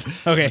not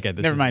live? Okay, this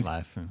never isn't mind.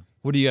 Live.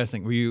 What do you guys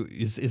think?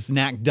 Is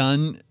Knack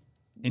done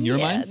in your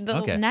minds?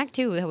 The Knack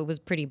 2 was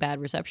pretty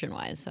bad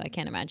reception-wise, so I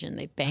can't imagine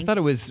they I banked. thought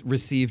it was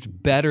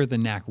received better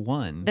than Knack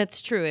 1.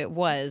 That's true, it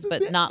was,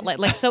 but not like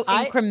so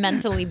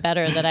incrementally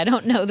better that I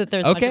don't know that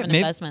there's much of an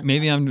investment.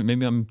 Maybe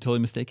I'm totally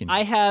mistaken.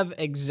 I have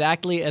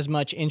exactly as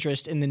much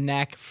interest in the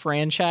Knack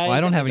franchise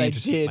I don't have as any I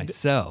interest in did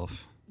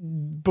myself.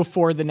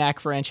 before the Knack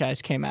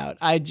franchise came out.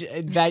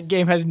 That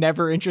game has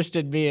never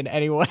interested me in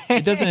any way.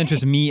 It doesn't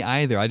interest me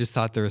either. I just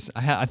thought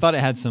I thought it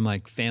had some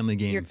like family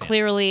game. You're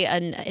clearly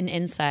an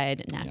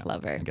inside Knack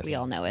lover. I guess We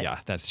all know it. Yeah,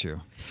 that's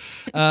true.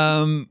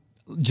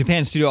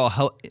 Japan Studio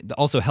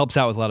also helps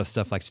out with a lot of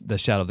stuff like the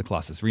Shadow of the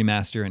Colossus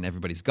remaster and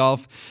Everybody's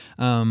Golf.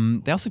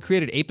 They also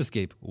created Ape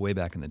Escape way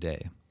back in the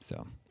day.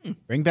 So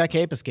Bring back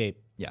Ape Escape.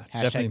 Yeah,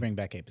 Hashtag definitely. bring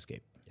back Ape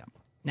Escape.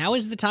 Now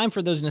is the time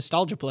for those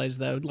nostalgia plays,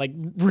 though. Like,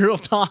 real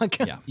talk.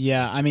 Yeah.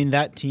 Yeah, I mean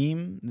that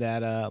team,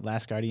 that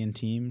Last Guardian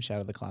team,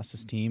 Shadow of the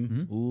Colossus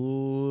team.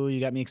 Ooh, you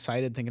got me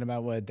excited thinking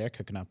about what they're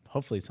cooking up.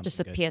 Hopefully something Just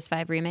a good.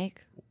 PS5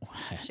 remake.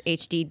 Just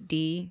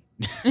HDD.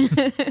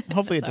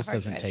 Hopefully it It's a just hard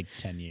doesn't fight. take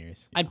 10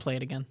 years. I'd play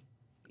it again.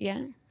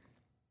 Yeah.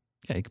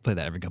 Yeah, you can play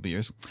that every couple of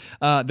years.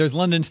 There's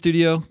London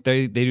Studio.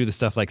 They do the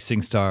stuff like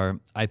SingStar,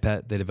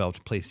 iPad. They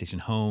developed PlayStation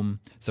Home.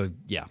 So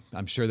yeah,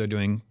 I'm sure they're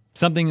doing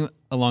something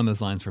along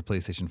those lines for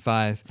PlayStation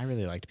 5. I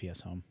really liked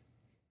PS Home.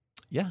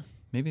 Yeah,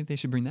 maybe they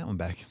should bring that one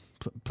back.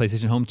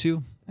 PlayStation Home 2.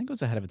 I think it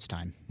was ahead of its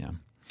time. Yeah.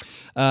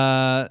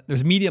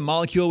 There's Media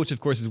Molecule, which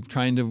of course is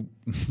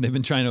they've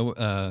been trying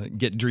to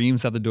get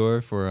Dreams out the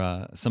door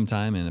for some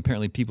time, and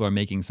apparently people are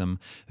making some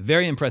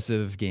very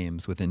impressive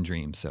games within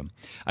Dreams. So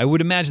I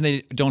would imagine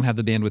they don't have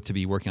the bandwidth to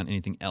be working on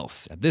anything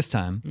else at this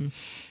time.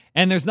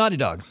 And there's Naughty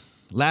Dog,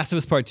 Last of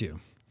Us Part 2.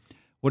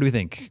 What do we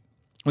think?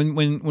 When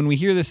we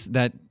hear this,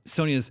 that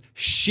Sony is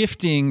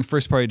shifting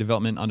first-party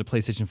development onto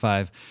PlayStation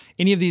 5,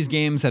 any of these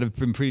games that have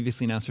been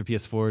previously announced for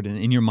PS4,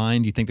 in your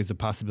mind, do you think there's a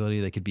possibility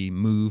they could be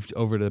moved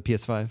over to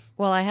PS5?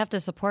 Well, I have to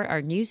support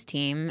our news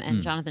team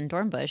and Jonathan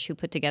Dornbush, who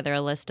put together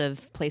a list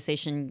of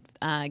PlayStation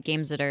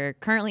games that are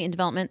currently in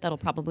development that'll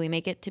probably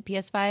make it to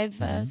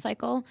PS5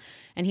 cycle.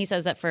 And he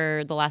says that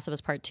for The Last of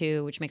Us Part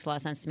 2, which makes a lot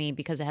of sense to me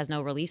because it has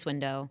no release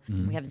window,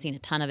 we haven't seen a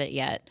ton of it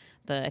yet.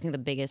 I think the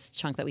biggest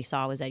chunk that we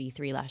saw was at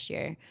E3 last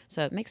year.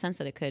 So it makes sense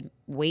that it could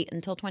wait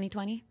until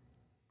 2020.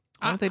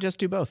 Why don't they just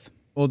do both?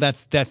 Well,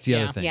 that's the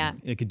other thing. Yeah.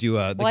 It could do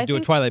a I a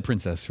think- Twilight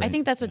Princess, right? I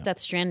think that's what Death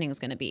Stranding is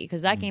going to be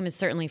because that game is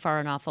certainly far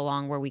enough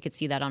along where we could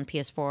see that on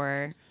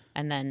PS4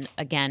 and then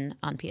again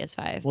on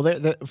PS5.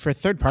 Well, for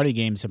third-party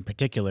games in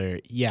particular,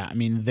 yeah, I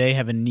mean, they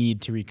have a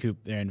need to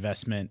recoup their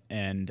investment,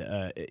 and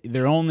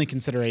their only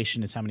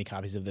consideration is how many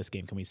copies of this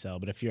game can we sell.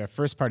 But if you're a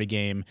first-party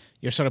game,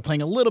 you're sort of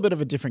playing a little bit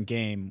of a different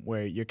game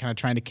where you're kind of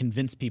trying to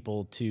convince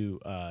people to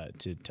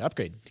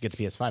upgrade to get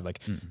the PS5. Like,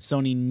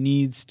 Sony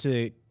needs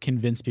to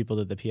convince people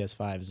that the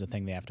PS5 is the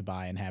thing they have to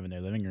buy and have in their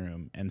living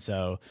room, and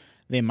so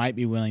they might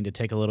be willing to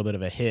take a little bit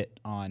of a hit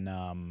on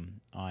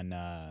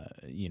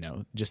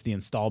just the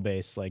install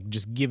base, like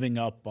just giving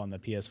up on the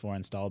PS4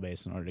 install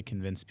base in order to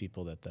convince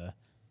people that the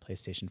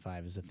PlayStation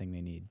 5 is the thing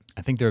they need.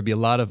 I think there would be a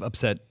lot of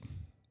upset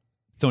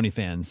Sony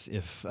fans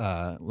if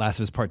Last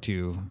of Us Part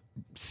 2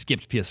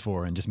 skipped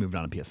PS4 and just moved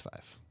on to PS5.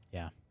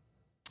 Yeah.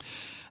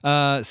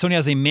 Sony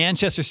has a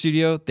Manchester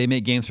studio. They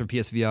make games for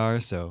PSVR,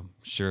 so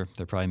sure,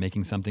 they're probably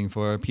making something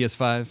for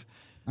PS5.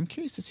 I'm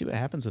curious to see what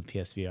happens with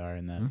PSVR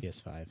and the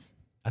PS5.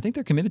 I think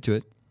they're committed to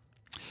it.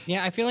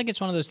 Yeah, I feel like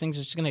it's one of those things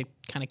that's just going to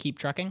kind of keep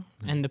trucking,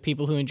 and the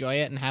people who enjoy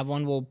it and have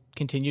one will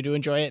continue to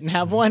enjoy it and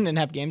have one and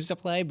have games to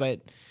play, but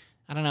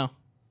I don't know.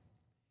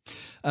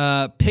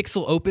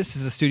 Pixel Opus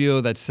is a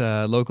studio that's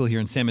local here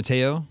in San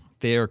Mateo.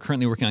 They are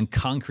currently working on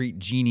Concrete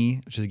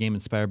Genie, which is a game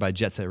inspired by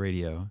Jet Set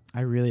Radio.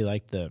 I really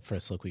liked the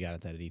first look we got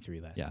at that at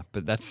E3 last year. Yeah,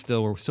 but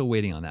we're still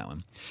waiting on that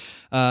one.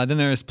 Then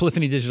there's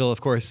Polyphony Digital,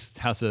 of course,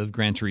 House of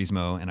Gran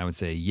Turismo, and I would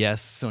say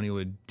yes, Sony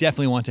would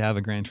definitely want to have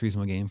a Gran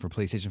Turismo game for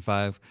PlayStation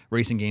 5.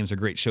 Racing games are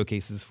great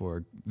showcases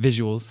for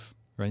visuals,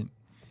 right?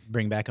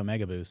 Bring back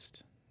Omega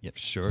Boost. Yep,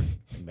 sure.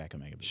 Bring back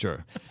Omega Boost.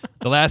 Sure.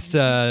 The last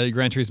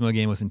Gran Turismo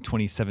game was in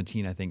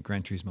 2017, I think,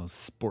 Gran Turismo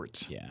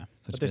Sport. Yeah. So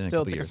But it's there's been a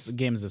still, couple it's like a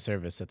game as a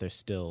service that they're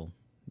still,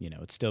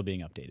 it's still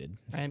being updated.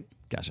 Right?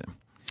 Gotcha.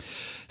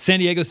 San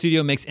Diego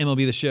Studio makes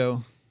MLB The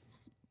Show.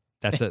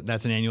 That's an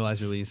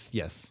annualized release.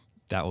 Yes,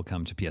 that will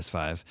come to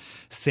PS5.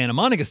 Santa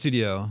Monica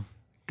Studio,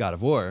 God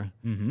of War.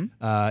 Mm-hmm.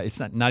 It's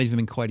not even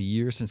been quite a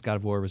year since God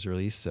of War was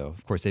released, so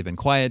of course they've been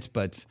quiet,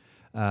 but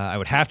I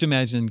would have to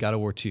imagine God of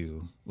War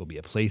 2 will be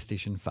a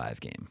PlayStation 5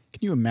 game.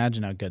 Can you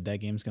imagine how good that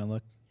game's going to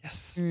look?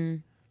 Yes.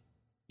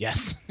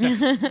 Yes.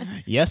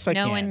 Yes, I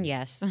No can. and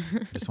yes.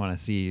 Just want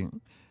to see.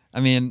 I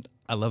mean,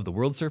 I love the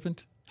World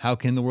Serpent. How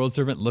can the World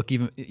Serpent look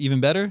even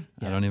better?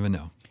 I don't even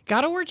know.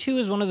 God of War 2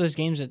 is one of those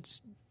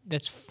games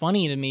that's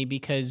funny to me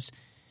because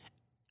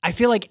I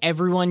feel like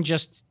everyone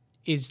just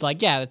is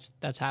like, yeah,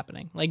 that's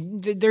happening. Like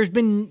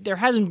there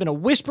hasn't been a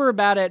whisper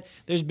about it.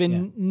 There's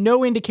been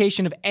no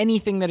indication of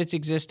anything that it's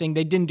existing.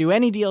 They didn't do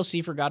any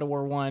DLC for God of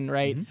War 1,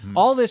 right? Mm-hmm.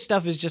 All this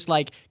stuff is just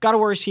like God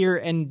of War is here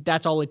and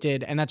that's all it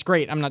did, and that's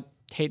great. I'm not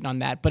hating on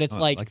that, but it's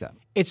I like that.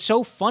 It's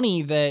so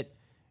funny that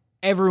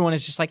everyone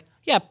is just like,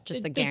 yeah,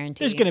 Just a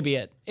guarantee. There's gonna be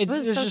it. It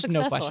was There's so just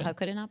successful. no question. How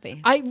could it not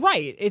be?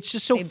 Right. It's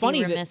just so They'd funny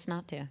be that remiss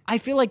not to. I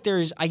feel like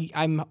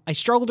I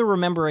struggle to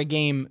remember a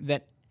game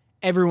that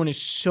everyone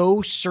is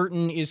so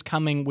certain is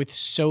coming with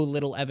so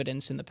little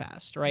evidence in the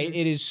past, right? Mm-hmm.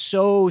 It is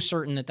so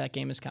certain that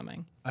game is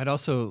coming. I'd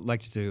also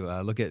like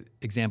to look at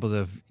examples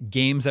of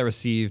games that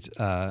received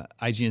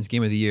IGN's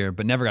Game of the Year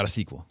but never got a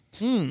sequel.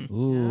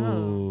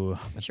 Ooh.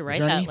 We should write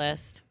Journey? that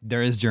list.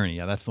 There is Journey.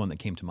 Yeah, that's the one that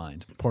came to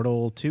mind.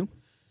 Portal 2?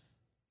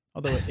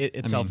 Although it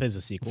itself is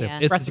a sequel. Yeah.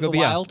 It's Breath of the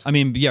yeah. Wild? I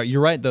mean, yeah,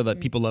 you're right though that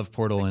people love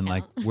Portal and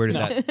like where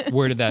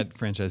did that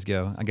franchise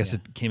go? I guess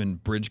it came in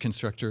Bridge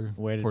Constructor.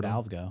 Where did Portal.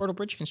 Valve go? Portal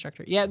Bridge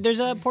Constructor. Yeah, there's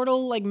a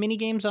Portal like mini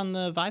games on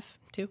the Vive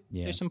too.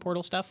 Yeah. There's some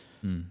Portal stuff.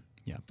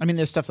 Yeah. I mean,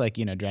 there's stuff like,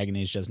 Dragon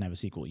Age doesn't have a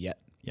sequel yet.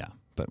 Yeah,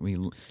 but we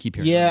keep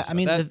hearing. Yeah, rumors I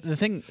mean, about that. the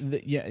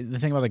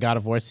thing about the God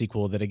of War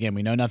sequel that, again,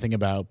 we know nothing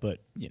about, but,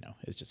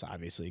 is just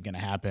obviously going to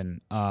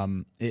happen,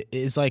 it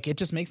is like, it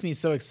just makes me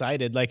so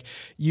excited. Like,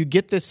 you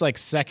get this, like,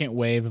 second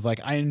wave of, like,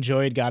 I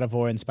enjoyed God of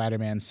War and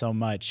Spider-Man so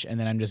much, and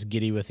then I'm just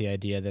giddy with the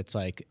idea that's,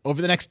 like,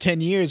 over the next 10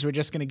 years, we're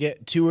just going to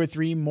get 2 or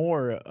 3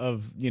 more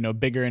of,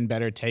 bigger and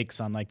better takes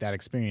on, like, that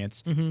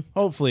experience.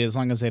 Hopefully, as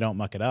long as they don't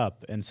muck it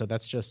up. And so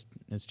it's just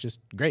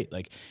great.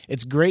 Like,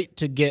 it's great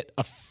to get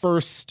a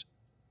first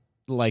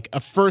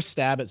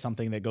stab at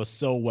something that goes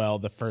so well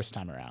the first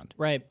time around.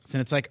 Right.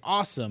 And it's like,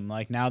 awesome.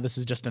 Like, now this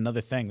is just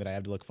another thing that I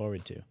have to look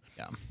forward to.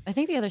 Yeah. I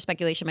think the other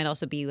speculation might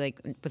also be, like,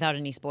 without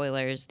any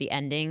spoilers, the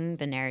ending,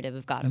 the narrative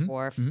of God of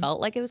War felt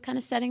like it was kind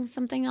of setting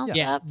something else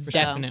Yeah, up. So,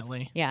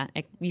 definitely. yeah,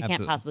 you can't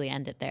Absolutely. possibly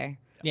end it there.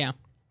 Yeah.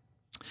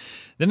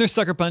 Then there's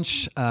Sucker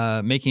Punch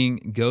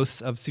making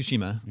Ghosts of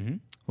Tsushima.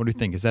 What do you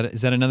think? Is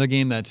that another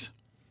game that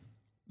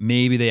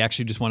maybe they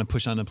actually just want to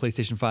push on a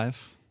PlayStation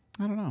 5?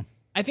 I don't know.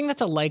 I think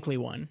that's a likely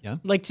one. Yeah?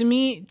 Like to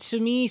me,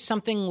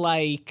 something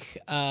like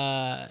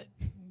The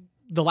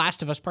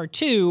Last of Us Part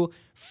 2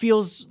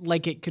 feels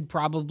like it could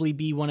probably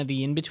be one of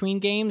the in-between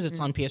games. It's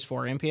on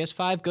PS4 and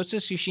PS5. Ghost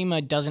of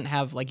Tsushima doesn't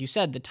have, like you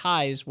said, the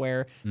ties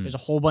where there's a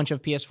whole bunch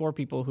of PS4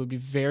 people who'd be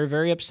very,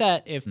 very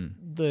upset if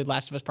The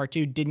Last of Us Part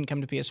 2 didn't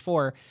come to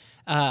PS4.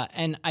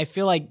 And I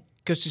feel like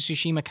Ghost of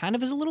Tsushima kind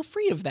of is a little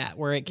free of that,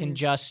 where it can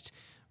just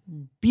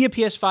be a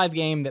PS5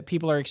 game that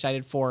people are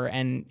excited for,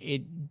 and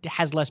it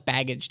has less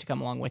baggage to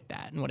come along with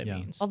that and what it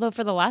means. Although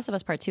for The Last of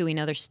Us Part 2, we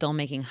know they're still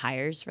making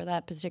hires for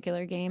that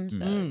particular game,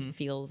 so it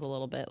feels a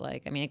little bit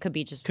like, I mean, it could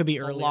be just Could be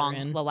the earlier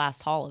in. the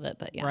last haul of it,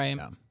 but yeah. Right.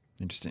 Yeah.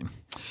 Interesting.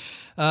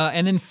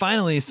 And then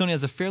finally, Sony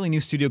has a fairly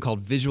new studio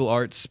called Visual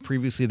Arts.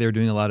 Previously, they were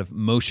doing a lot of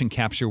motion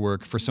capture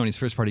work for Sony's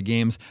first-party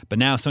games, but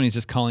now Sony's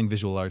just calling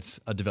Visual Arts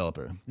a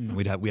developer. And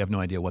we have no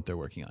idea what they're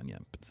working on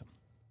yet.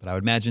 But I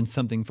would imagine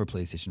something for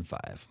PlayStation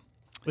 5.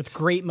 With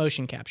great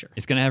motion capture.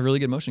 It's going to have really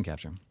good motion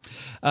capture.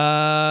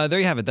 There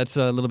you have it. That's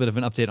a little bit of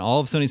an update on all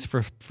of Sony's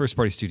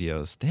first-party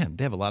studios. Damn,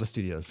 they have a lot of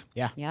studios.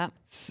 Yeah. Yeah.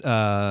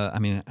 I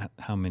mean,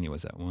 how many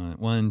was that?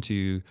 1,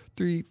 2,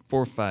 3,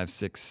 4, 5,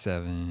 6,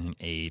 7,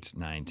 8,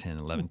 9, 10,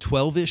 11,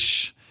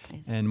 12-ish.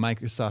 Nice. And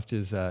Microsoft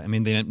is, I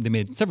mean, they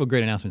made several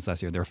great announcements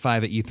last year. There were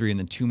 5 at E3 and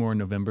then 2 more in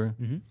November.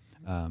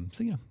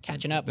 So,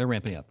 Catching up. they're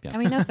ramping up. Yeah. And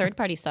we know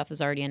third-party stuff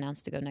is already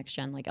announced to go next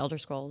gen, like Elder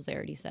Scrolls, they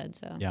already said,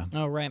 so. Yeah.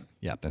 Oh, right.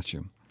 Yeah, that's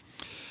true.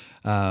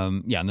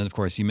 And then, of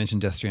course, you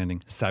mentioned Death Stranding.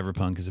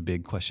 Cyberpunk is a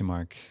big question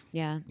mark.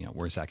 Yeah.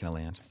 Where's that going to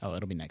land? Oh,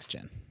 it'll be next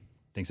gen.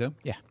 Think so?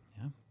 Yeah.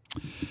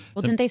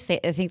 Well, didn't they say,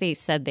 I think they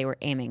said they were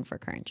aiming for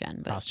current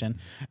gen, but Cross gen.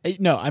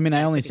 No, I mean,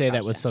 I only say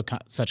that cross-gen.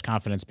 with such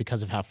confidence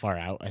because of how far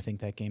out I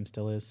think that game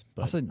still is.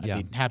 But Also, I'd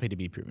be happy to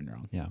be proven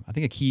wrong. Yeah. I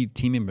think a key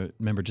team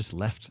member just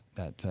left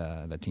that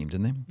team,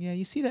 didn't they? Yeah,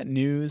 you see that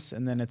news,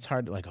 and then it's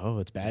hard to, like, oh,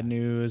 it's bad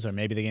news, or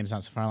maybe the game's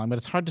not so far along. But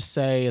it's hard to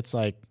say. It's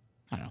like,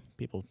 I don't know,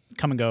 people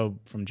come and go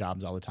from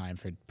jobs all the time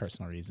for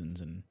personal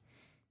reasons, and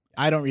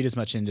I don't read as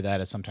much into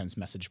that as sometimes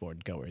message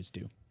board goers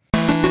do.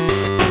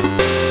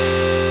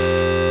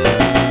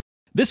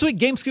 This week,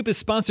 GameScoop is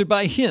sponsored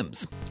by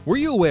Hims. Were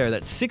you aware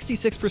that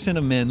 66%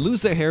 of men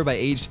lose their hair by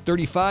age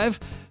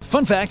 35?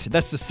 Fun fact,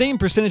 that's the same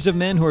percentage of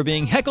men who are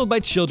being heckled by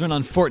children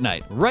on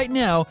Fortnite. Right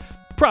now,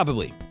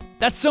 probably.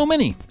 That's so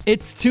many.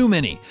 It's too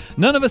many.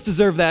 None of us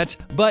deserve that,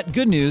 but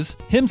good news,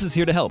 Hims is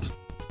here to help.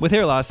 With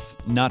hair loss,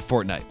 not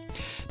Fortnite.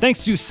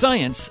 Thanks to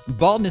science,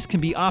 baldness can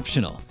be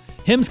optional.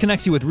 Hims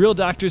connects you with real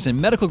doctors and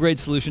medical-grade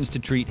solutions to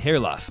treat hair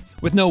loss.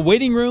 With no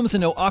waiting rooms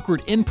and no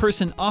awkward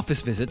in-person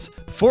office visits,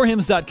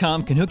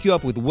 4hims.com can hook you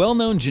up with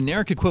well-known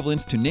generic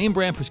equivalents to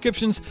name-brand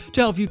prescriptions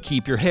to help you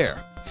keep your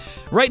hair.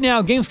 Right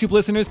now, GameScoop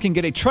listeners can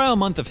get a trial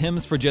month of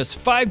Hims for just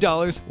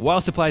 $5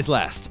 while supplies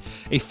last.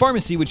 A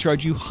pharmacy would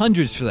charge you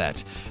hundreds for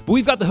that. But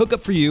we've got the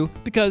hookup for you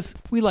because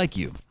we like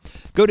you.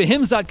 Go to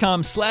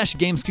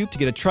hims.com/GameScoop to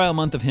get a trial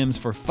month of Hims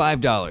for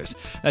 $5.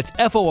 That's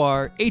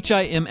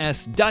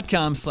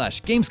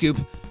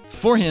FORHIMS.com/GameScoop,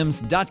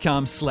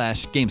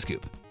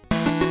 forhims.com/GameScoop.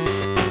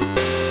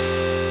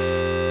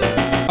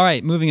 All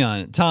right, moving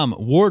on. Tom,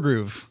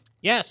 Wargroove.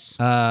 Yes.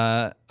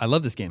 I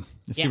love this game.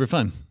 It's Yeah. super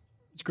fun.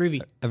 It's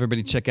groovy.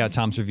 Everybody check out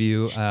Tom's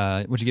review.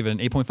 Would you give it an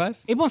 8.5?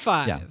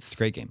 8.5. Yeah, it's a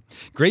great game.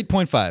 Great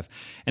 0.5.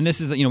 And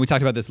this is, we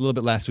talked about this a little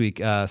bit last week.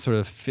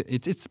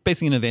 It's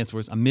basically an Advance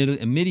Wars, a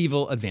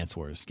medieval Advance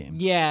Wars game.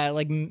 Yeah,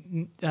 like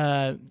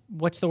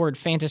what's the word?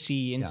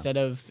 Fantasy instead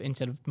of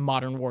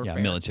modern warfare.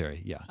 Yeah,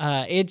 military.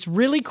 Yeah. It's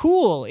really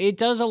cool. It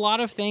does a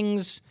lot of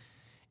things.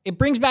 It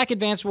brings back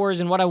Advance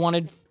Wars and what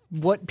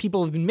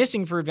people have been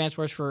missing for Advance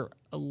Wars for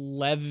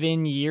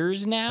 11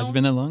 years now. Has it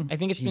been that long? I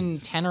think it's been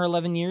 10 or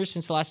 11 years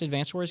since the last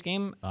Advance Wars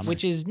game,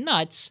 which is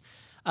nuts.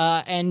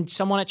 And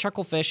someone at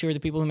Chucklefish, who are the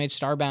people who made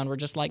Starbound, were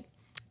just like,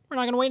 we're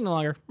not going to wait any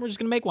longer. We're just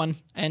going to make one.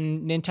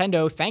 And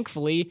Nintendo,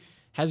 thankfully,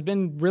 has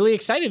been really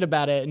excited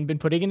about it and been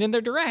putting it in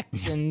their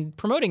directs and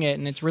promoting it.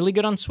 And it's really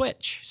good on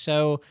Switch.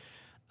 So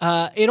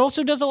it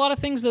also does a lot of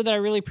things, though, that I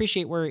really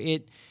appreciate, where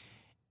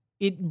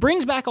it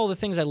brings back all the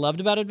things I loved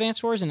about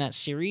Advance Wars in that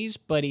series,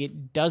 but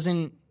it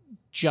doesn't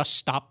just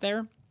stop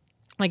there.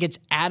 Like, it's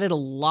added a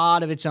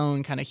lot of its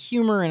own kind of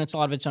humor, and it's a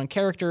lot of its own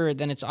character.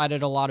 Then it's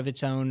added a lot of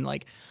its own,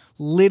 like,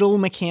 little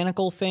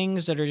mechanical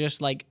things that are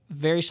just, like,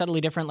 very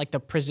subtly different, like the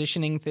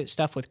positioning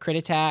stuff with crit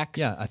attacks.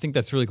 Yeah, I think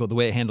that's really cool. The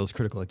way it handles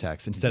critical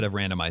attacks instead of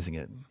randomizing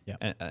it.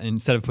 Yeah.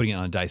 Instead of putting it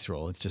on a dice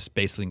roll, it's just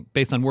based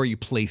on where you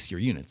place your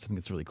units. I think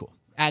it's really cool.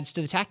 Adds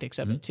to the tactics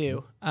of it,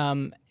 too.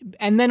 And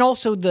then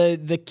also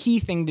the key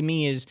thing to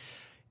me is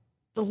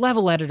the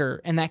level editor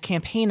and that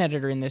campaign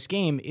editor in this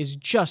game is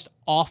just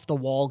off the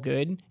wall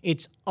good.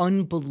 It's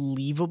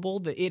unbelievable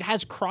that it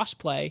has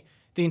crossplay.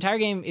 The entire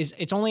game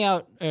it's only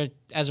out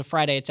as of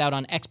Friday. It's out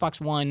on Xbox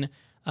One,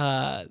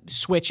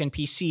 Switch, and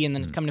PC, and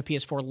then it's coming to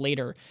PS4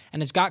 later.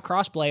 And it's got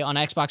crossplay on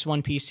Xbox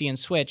One, PC, and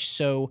Switch.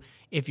 So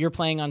if you're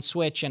playing on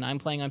Switch and I'm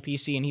playing on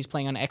PC and he's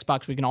playing on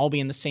Xbox, we can all be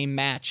in the same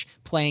match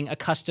playing a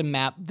custom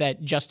map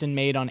that Justin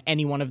made on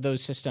any one of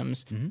those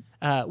systems,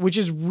 which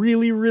is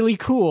really, really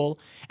cool.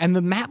 And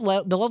the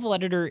the level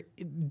editor,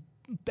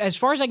 as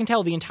far as I can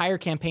tell, the entire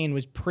campaign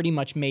was pretty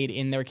much made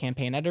in their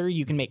campaign editor.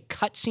 You can make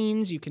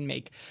cutscenes, you can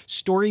make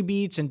story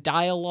beats and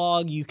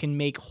dialogue, you can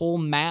make whole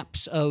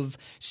maps of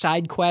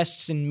side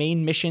quests and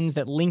main missions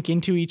that link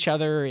into each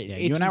other. Yeah,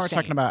 it's you and I were insane.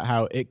 talking about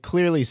how it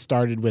clearly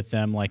started with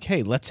them like,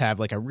 hey, let's have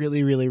like a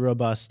really, really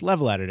robust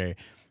level editor.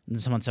 And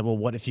someone said, well,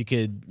 what if you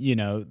could,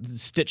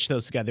 stitch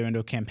those together into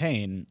a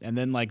campaign? And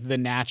then like the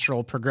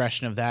natural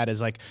progression of that is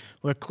like,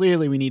 well,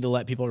 clearly we need to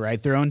let people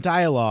write their own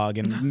dialogue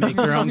and make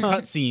their own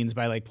cutscenes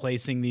by like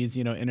placing these,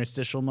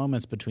 interstitial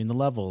moments between the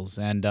levels.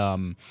 And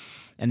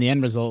the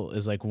end result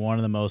is like one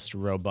of the most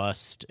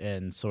robust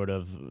and sort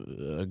of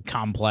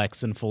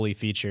complex and fully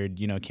featured,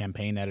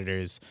 campaign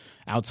editors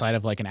outside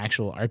of like an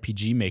actual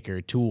RPG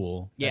maker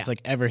tool that's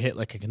like ever hit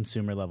like a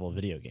consumer level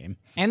video game.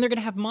 And they're going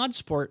to have mod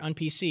support on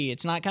PC.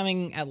 It's not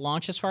coming at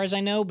launch as far as I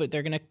know, but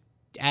they're going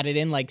to add it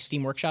in like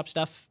Steam Workshop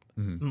stuff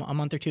a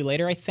month or two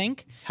later, I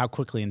think. How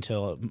quickly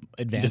until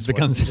Advanced just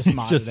becomes- Wars just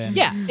modded just- in?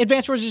 Yeah,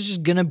 Advance Wars is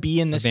just going to be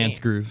in this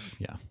Advanced game. Groove,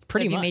 yeah.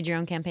 Pretty Have much. you made your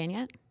own campaign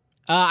yet?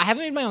 I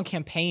haven't made my own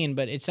campaign,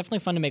 but it's definitely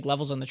fun to make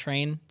levels on the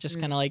train. Just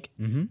kind of like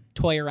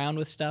toy around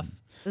with stuff.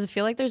 Does it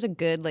feel like there's a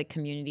good like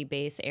community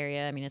base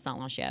area? I mean, it's not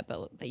launched yet,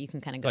 but that you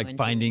can kind of go Like into.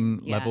 finding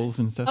Yeah. levels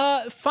and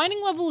stuff.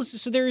 Finding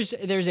levels. So there's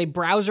a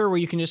browser where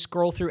you can just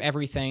scroll through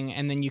everything,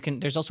 and then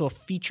there's also a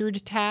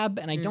featured tab,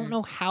 and I don't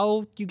know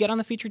how you get on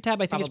the featured tab.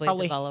 I think it's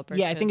Probably probably developer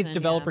I think it's driven,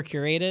 developer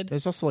curated.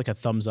 There's also like a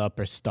thumbs up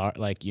or star,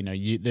 like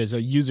there's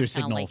a user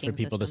signal for liking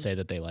people to system. say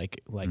that they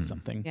like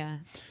something. Yeah.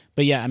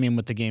 But yeah, I mean,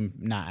 with the game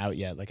not out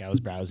yet, like I was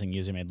browsing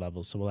user made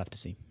levels, so we'll have to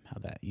see how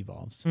that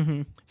evolves.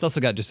 It's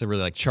also got just a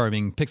really like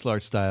charming pixel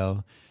art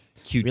style,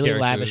 cute Really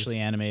characters. lavishly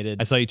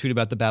animated. I saw you tweet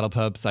about the battle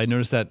pups. I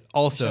noticed that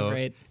also. so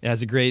great. It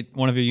has a great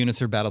one of your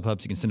units are battle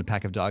pups. You can send a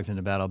pack of dogs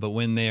into battle, but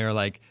when they are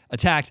like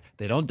attacked,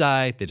 they don't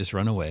die. They just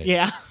run away.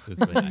 Yeah, So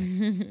it's really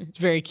nice. it's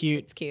very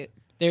cute. It's cute.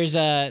 There's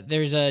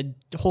a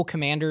whole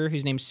commander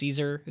whose name's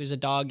Caesar, who's a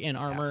dog in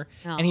armor,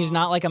 and he's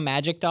not like a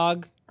magic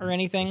dog or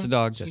anything. Just a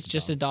dog. He's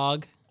just a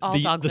dog. All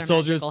The- dogs the are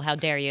soldiers- magical. How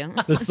dare you?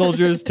 The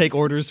soldiers take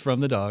orders from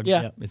the dog.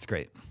 Yeah. It's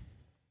great.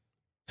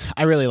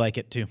 I really like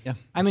it too. Yeah,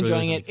 I'm it's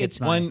really enjoying fun. it. It's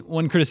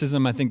One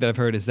criticism I think that I've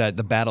heard is that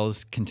the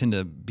battles can tend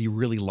to be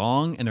really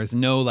long, and there's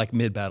no like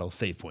mid battle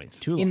save points.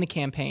 Too in the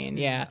campaign,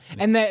 yeah.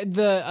 And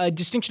the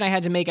distinction I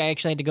had to make, I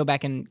actually had to go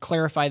back and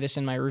clarify this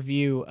in my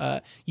review.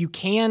 You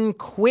can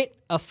quit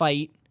a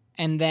fight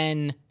and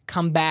then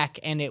come back,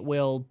 and it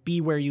will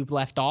be where you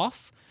left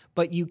off,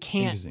 but you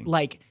can't Interesting.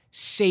 like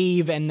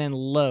save and then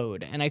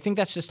load. And I think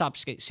that's to stop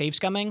save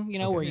scumming,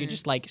 where you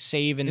just like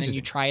save and then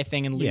you try a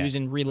thing and lose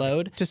and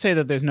reload. To say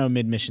that there's no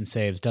mid-mission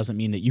saves doesn't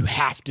mean that you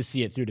have to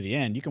see it through to the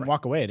end. You can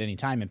walk away at any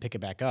time and pick it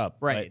back up.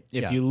 Right. But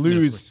if Yeah. you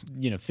lose,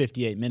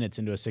 58 minutes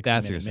into a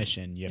 60-minute your thing.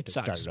 mission, you have to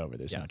start sucks. it over.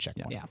 There's no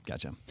checkpoint. Yeah.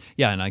 Gotcha.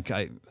 Yeah,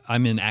 and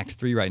I'm in Act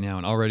 3 right now,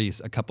 and already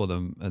a couple of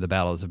them the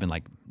battles have been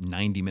like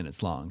 90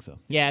 minutes long. So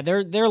Yeah,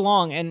 they're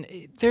long, and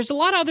there's a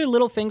lot of other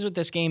little things with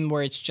this game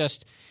where it's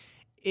just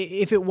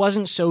if it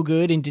wasn't so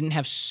good and didn't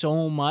have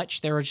so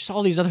much, there were just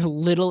all these other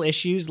little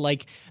issues,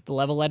 like the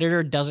level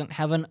editor doesn't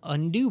have an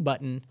undo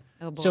button.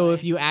 Oh, boy. So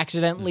if you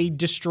accidentally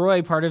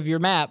destroy part of your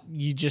map,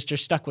 you just are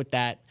stuck with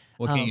that.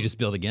 well, can't you just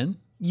build again?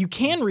 You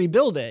can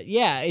rebuild it.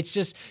 Yeah, it's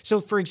just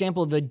so. For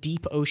example, the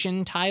deep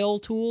ocean tile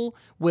tool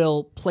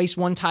will place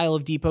one tile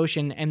of deep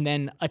ocean and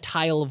then a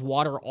tile of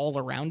water all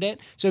around it.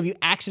 So if you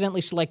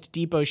accidentally select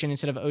deep ocean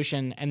instead of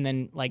ocean and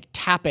then like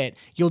tap it,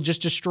 you'll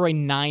just destroy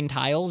 9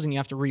 tiles and you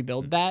have to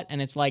rebuild that.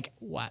 And it's like,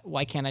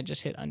 why can't I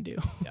just hit undo?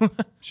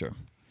 Sure.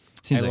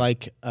 I Seems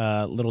like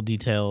little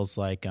details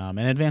like, and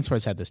Advance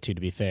Wars had this too,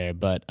 to be fair,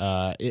 but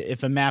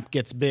if a map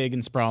gets big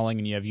and sprawling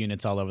and you have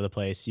units all over the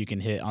place, you can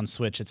hit on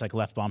Switch, it's like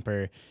left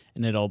bumper,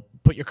 and it'll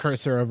put your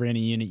cursor over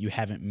any unit you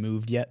haven't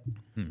moved yet.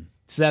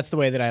 So that's the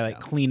way that I like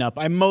clean up.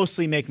 I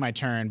mostly make my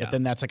turn, but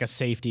then that's like a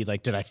safety,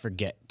 like did I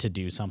forget to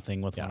do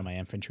something with one of my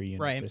infantry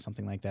units Right. or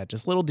something like that?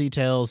 Just little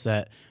details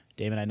that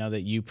David, I know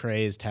that you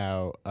praised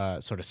how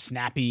sort of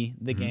snappy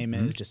the game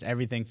is. Just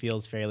everything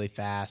feels fairly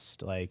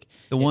fast. Like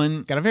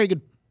got a very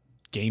good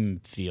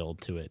game feel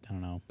to it. I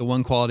don't know. The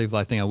one quality of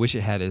life thing I wish it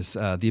had is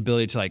the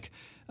ability to like,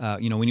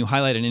 when you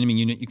highlight an enemy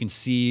unit, you can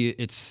see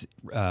its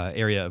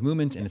area of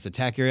movement and its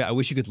attack area. I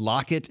wish you could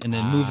lock it and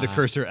then move the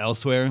cursor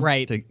elsewhere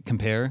to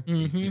compare.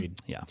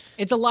 Yeah.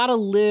 It's a lot of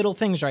little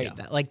things like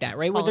that,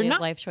 right? Where Quality they're of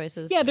not life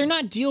choices. Yeah, they're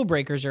not deal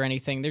breakers or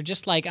anything. They're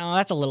just like, oh,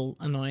 that's a little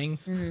annoying.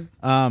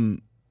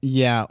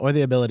 Yeah, or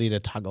the ability to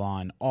toggle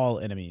on all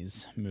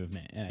enemies'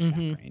 movement and attack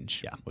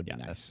range. Would be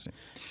nice.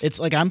 It's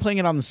like I'm playing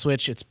it on the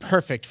Switch. It's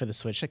perfect for the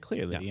Switch. Like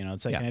clearly,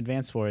 it's like an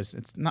Advance Wars.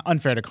 It's not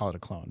unfair to call it a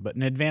clone, but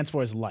an Advance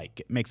Wars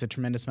like. It makes a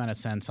tremendous amount of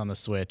sense on the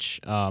Switch.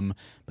 But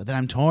then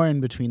I'm torn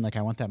between like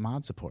I want that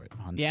mod support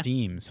on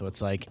Steam. So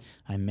it's like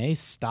I may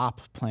stop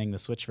playing the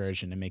Switch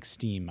version and make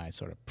Steam my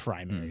sort of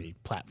primary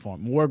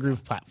platform,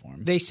 Wargroove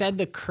platform. They said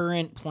the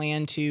current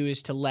plan too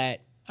is to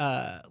let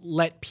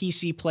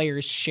PC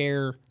players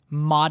share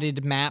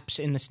modded maps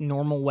in this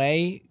normal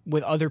way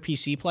with other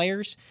PC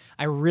players.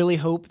 I really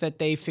hope that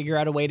they figure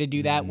out a way to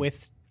do that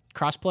with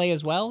crossplay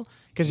as well,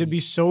 because it'd be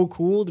so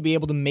cool to be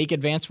able to make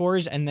Advance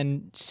Wars and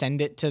then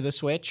send it to the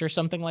Switch or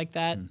something like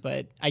that.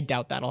 But I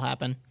doubt that'll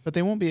happen. But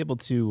they won't be able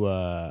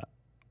to,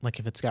 like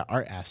if it's got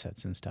art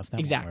assets and stuff. That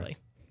Exactly. won't work.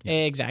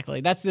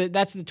 Exactly. That's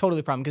the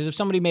totally problem. Because if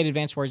somebody made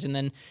Advance Wars and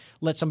then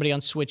let somebody on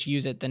Switch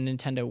use it, then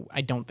Nintendo, I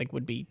don't think,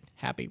 would be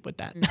happy with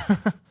that.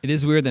 It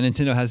is weird that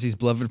Nintendo has these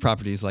beloved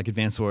properties like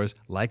Advance Wars,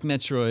 like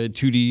Metroid,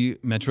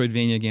 2D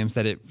Metroidvania games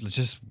that it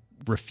just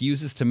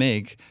refuses to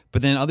make.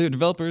 But then other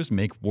developers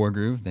make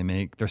Wargroove.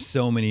 There's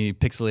so many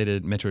pixelated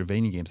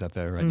Metroidvania games out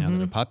there right now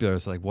that are popular.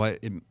 So like,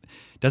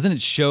 doesn't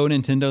it show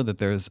Nintendo that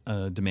there's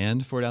a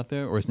demand for it out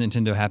there, or is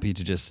Nintendo happy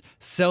to just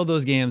sell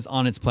those games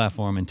on its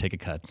platform and take a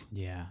cut?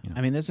 Yeah,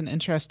 I mean, there's an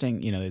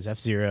interesting, there's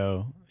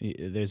F-Zero,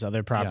 there's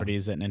other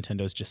properties that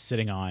Nintendo's just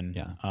sitting on.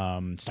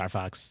 Star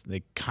Fox,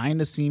 they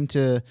kind of seem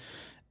to.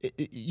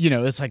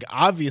 It's like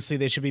obviously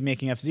they should be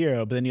making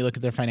F-Zero, but then you look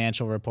at their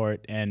financial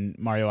report and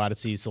Mario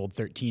Odyssey sold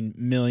 13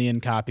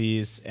 million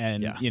copies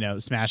and,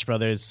 Smash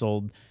Brothers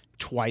sold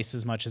twice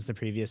as much as the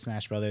previous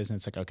Smash Brothers. And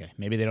it's like, okay,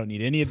 maybe they don't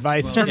need any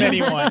advice from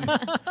anyone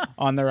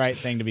on the right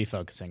thing to be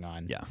focusing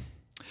on.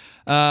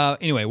 Yeah.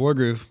 Anyway,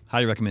 Wargroove,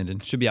 highly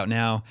recommended. Should be out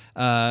now.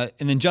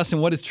 And then Justin,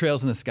 what is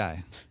Trails in the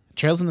Sky?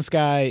 Trails in the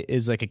Sky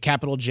is like a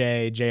capital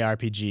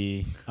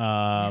JRPG.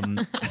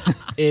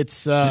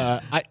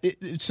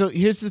 So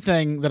here's the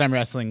thing that I'm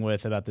wrestling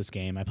with about this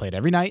game. I play it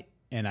every night,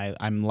 and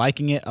I'm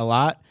liking it a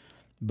lot,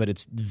 but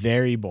it's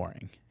very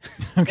boring.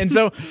 And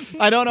so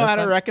I don't know how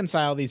to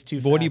reconcile these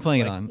two. But what are you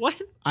playing it on?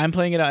 What? I'm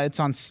playing it. It's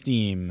on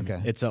Steam. Okay.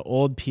 It's an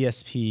old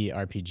PSP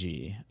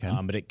RPG,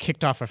 but it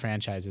kicked off a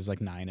franchise. There's like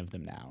 9 of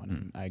them now,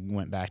 and I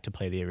went back to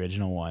play the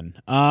original one.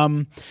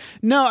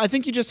 No, I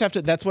think you just have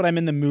to. That's what I'm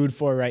in the mood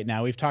for right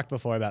now. We've talked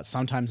before about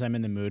sometimes I'm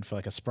in the mood for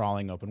like a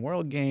sprawling open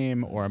world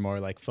game or a more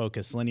like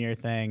focused linear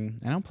thing.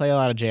 I don't play a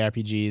lot of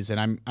JRPGs,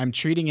 and I'm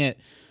treating it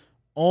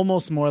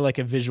almost more like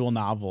a visual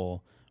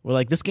novel, where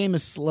like this game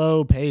is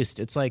slow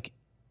paced. It's like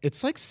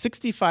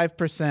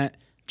 65%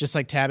 just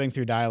like tabbing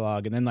through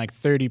dialogue and then like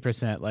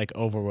 30% like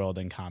overworld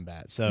and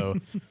combat. So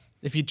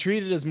if you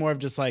treat it as more of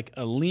just like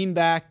a lean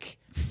back,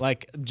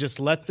 like just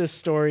let this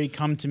story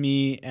come to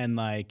me and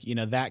like,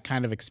 that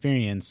kind of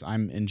experience,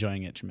 I'm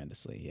enjoying it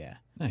tremendously. Yeah.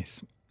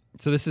 Nice.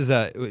 So this is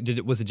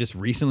was it just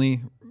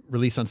recently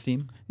released on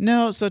Steam?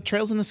 No, so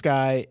Trails in the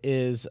Sky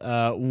is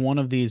one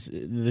of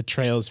the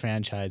Trails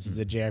franchise is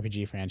a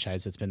JRPG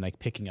franchise that's been like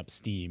picking up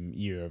steam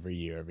year over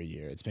year over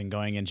year. It's been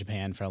going in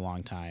Japan for a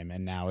long time,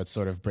 and now it's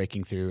sort of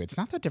breaking through. It's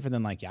not that different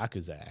than like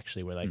Yakuza,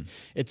 actually, where like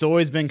it's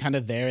always been kind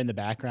of there in the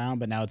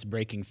background, but now it's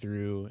breaking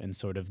through and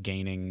sort of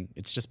gaining.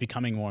 It's just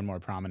becoming more and more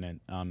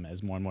prominent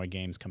as more and more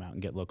games come out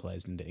and get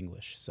localized into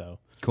English. So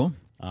cool.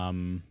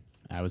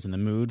 I was in the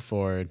mood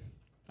for.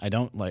 I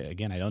don't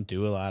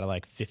do a lot of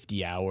like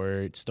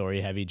 50-hour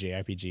story-heavy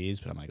JRPGs,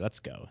 but I'm like,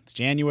 let's go. It's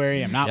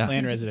January. I'm not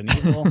playing Resident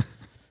Evil.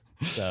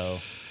 So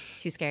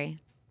Too scary.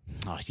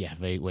 Oh yeah,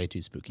 way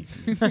too spooky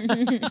for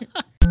me.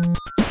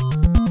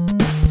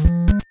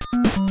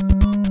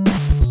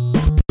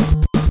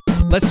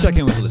 Let's check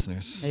in with the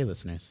listeners. Hey,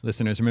 listeners.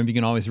 Listeners, remember you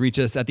can always reach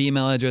us at the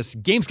email address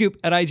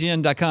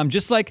gamescoop@ign.com,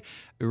 just like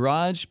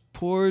Raj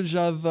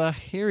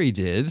Porjavahari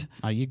did.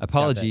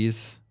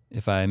 Apologies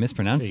if I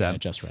mispronounced that.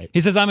 Just right. He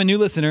says, I'm a new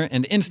listener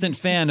and instant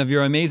fan of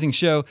your amazing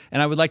show,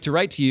 and I would like to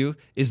write to you.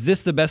 Is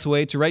this the best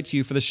way to write to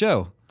you for the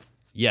show?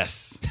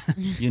 Yes.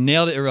 You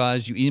nailed it,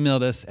 Raj. You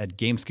emailed us at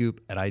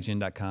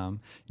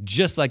gamescoop@ign.com,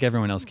 just like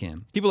everyone else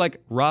can. People like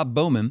Rob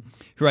Bowman,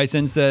 who writes in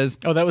and says,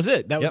 oh, that was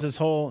it. That was his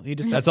whole,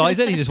 that's all he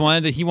said. He just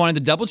wanted to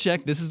double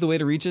check. This is the way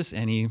to reach us,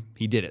 and he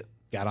did it.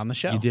 Got on the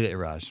show. You did it,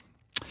 Raj.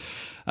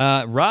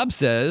 Rob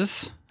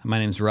says, my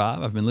name's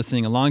Rob. I've been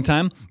listening a long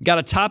time. Got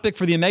a topic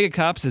for the Omega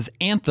Cops as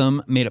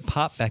Anthem made it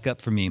pop back up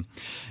for me.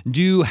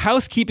 Do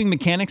housekeeping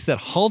mechanics that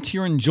halt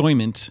your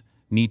enjoyment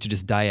need to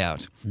just die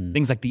out.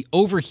 Things like the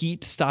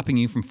overheat stopping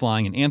you from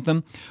flying in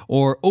Anthem,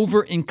 or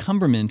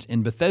over-encumberment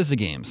in Bethesda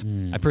games.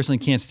 I personally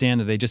can't stand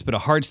that they just put a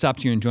hard stop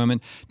to your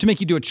enjoyment to make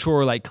you do a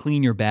chore like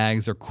clean your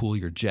bags or cool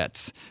your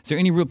jets. Is there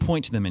any real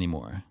point to them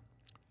anymore?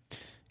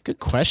 Good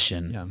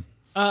question.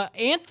 Yeah.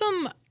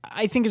 Anthem,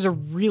 I think, is a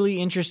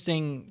really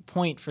interesting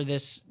point for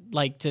this,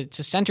 like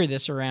to center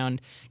this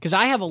around, because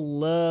I have a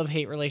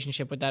love-hate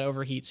relationship with that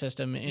overheat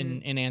system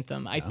in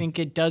Anthem. I think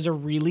it does a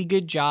really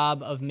good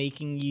job of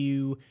making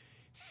you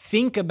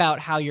think about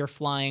how you're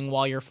flying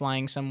while you're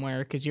flying somewhere,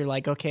 because you're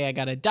like, okay, I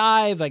got to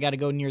dive, I got to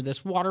go near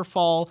this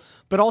waterfall,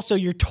 but also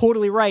you're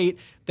totally right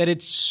that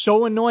it's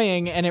so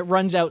annoying and it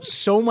runs out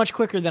so much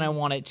quicker than I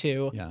want it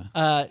to.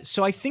 Yeah.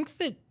 So I think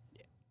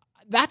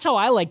that's how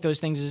I like those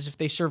things, is if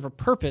they serve a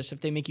purpose, if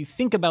they make you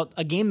think about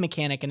a game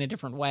mechanic in a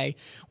different way.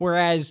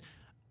 Whereas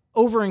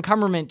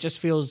over-encumberment just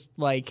feels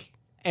like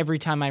every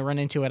time I run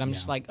into it, I'm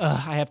just like,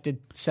 ugh, I have to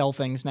sell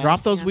things now.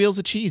 Drop those wheels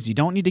of cheese. You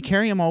don't need to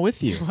carry them all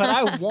with you. But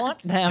I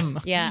want them.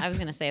 Yeah, I was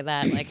gonna say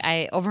that. Like,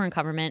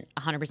 over-encumberment,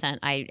 100%.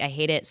 I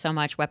hate it so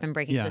much. Weapon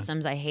breaking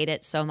systems, I hate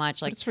it so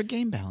much. Like, It's for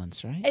game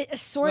balance, right?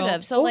 sort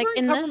of. So, like,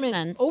 in this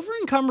sense,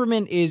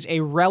 over-encumberment is a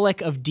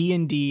relic of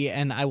D&D,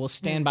 and I will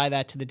stand by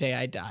that to the day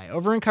I die.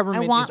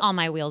 Over-encumberment I want is all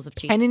my wheels of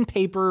cheese. pen and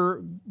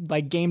paper,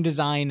 like game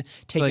design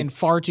taken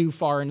far too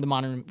far into the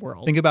modern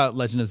world. Think about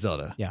Legend of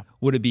Zelda. Yeah.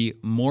 Would it be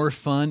more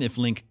fun if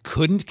Link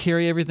couldn't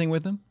carry everything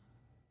with him?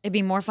 It'd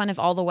be more fun if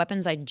all the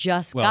weapons I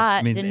just Well, got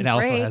I mean, didn't it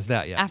also break has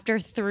that, yeah. after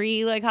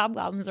 3 like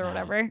hobgoblins or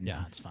whatever. Yeah.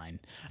 That's fine.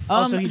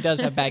 Also, he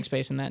does have bag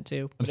space in that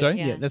too. I'm sorry?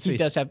 Yeah. That's He what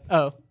does have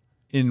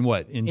In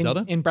what? In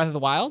Zelda? in Breath of the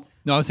Wild.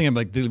 No, I was thinking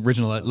like the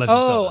original Legend of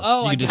Zelda.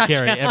 Oh, you I could just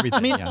carry gotcha. everything.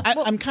 I mean, yeah.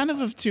 I'm kind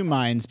of two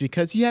minds,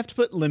 because you have to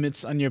put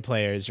limits on your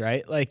players,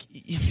 right? Like,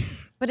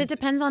 But it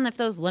depends on if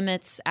those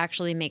limits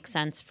actually make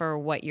sense for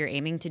what you're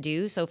aiming to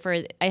do. So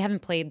I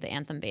haven't played the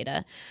Anthem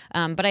beta,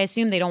 but I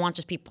assume they don't want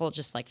just people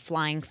just like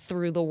flying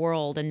through the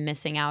world and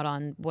missing out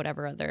on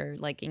whatever other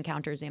like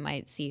encounters they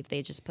might see if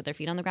they just put their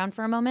feet on the ground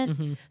for a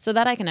moment. So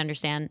that I can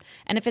understand.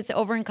 And if it's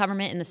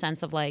over-encumberment in the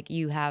sense of like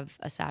you have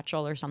a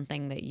satchel or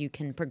something that you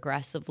can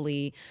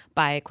progressively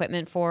buy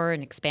equipment for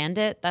and expand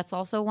it, that's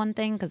also one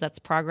thing, because that's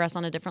progress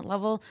on a different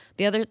level.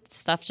 The other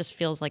stuff just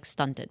feels like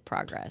stunted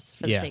progress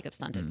for the sake of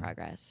stunted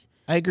progress.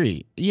 I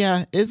agree.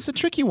 Yeah, it's a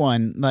tricky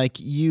one. Like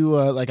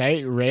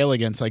I rail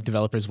against like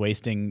developers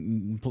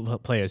wasting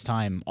players'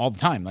 time all the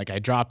time. Like I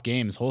drop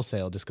games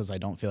wholesale just because I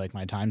don't feel like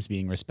my time's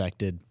being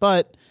respected.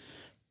 But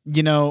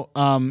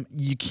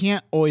you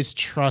can't always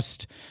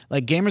trust.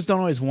 Like gamers don't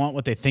always want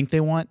what they think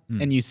they want,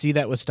 and you see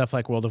that with stuff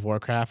like World of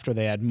Warcraft, where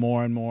they add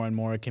more and more and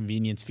more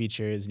convenience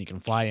features, and you can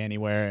fly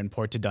anywhere and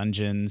port to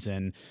dungeons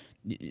and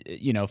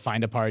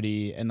find a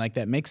party, and like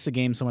that makes the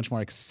game so much more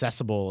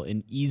accessible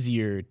and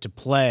easier to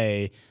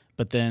play.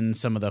 But then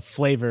some of the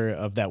flavor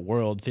of that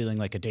world feeling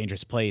like a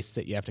dangerous place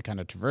that you have to kind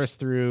of traverse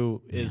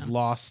through is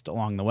lost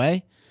along the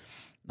way.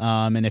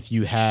 And if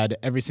you had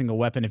every single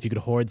weapon, if you could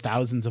hoard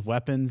thousands of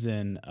weapons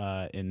in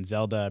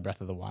Zelda Breath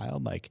of the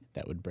Wild, like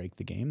that would break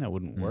the game. That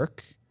wouldn't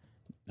work.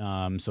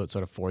 So it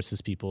sort of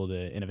forces people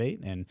to innovate.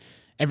 And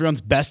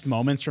everyone's best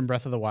moments from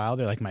Breath of the Wild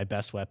are like, my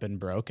best weapon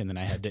broke, and then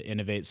I had to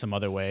innovate some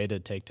other way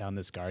to take down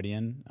this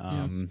guardian.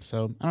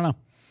 So I don't know.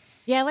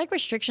 Yeah, I like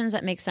restrictions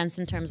that make sense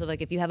in terms of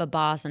like if you have a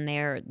boss and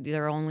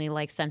they're only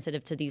like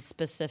sensitive to these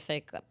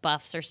specific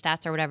buffs or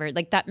stats or whatever,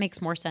 like that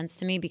makes more sense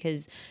to me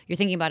because you're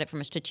thinking about it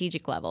from a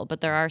strategic level. But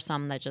there are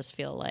some that just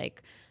feel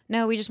like,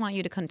 no, we just want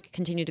you to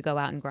continue to go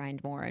out and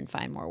grind more and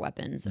find more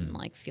weapons and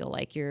like feel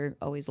like you're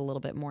always a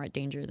little bit more at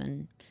danger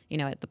than,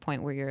 at the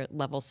point where you're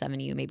level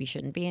 70, you maybe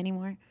shouldn't be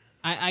anymore.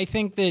 I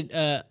think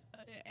that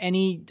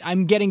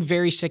I'm getting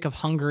very sick of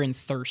hunger and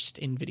thirst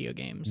in video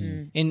games.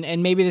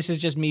 And maybe this is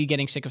just me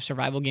getting sick of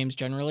survival games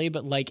generally,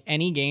 but like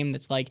any game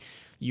that's like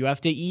you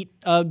have to eat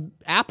a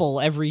apple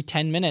every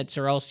 10 minutes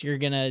or else you're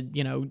going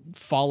to,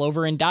 fall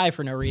over and die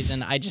for no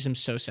reason. I just am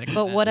so sick of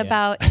But that. what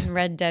about in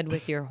Red Dead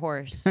with your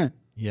horse?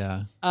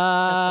 Yeah.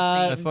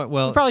 That's what,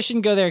 well, we probably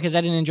shouldn't go there because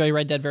I didn't enjoy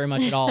Red Dead very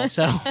much at all.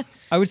 So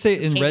I would say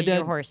in Red Hated Dead,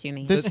 your horse, you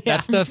mean?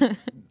 that stuff,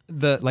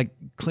 the like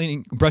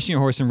brushing your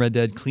horse in Red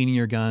Dead, cleaning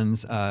your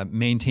guns,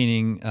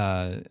 maintaining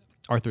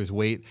Arthur's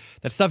weight,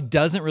 that stuff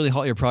doesn't really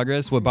halt your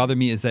progress. What bothered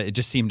me is that it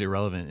just seemed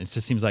irrelevant. It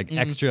just seems like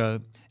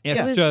extra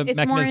It's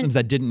mechanisms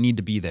that didn't need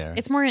to be there.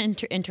 It's more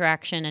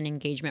interaction and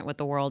engagement with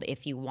the world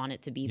if you want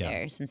it to be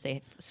there, since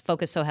they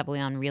focus so heavily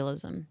on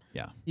realism.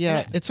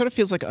 Yeah, it sort of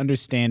feels like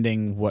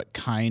understanding what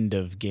kind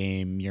of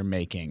game you're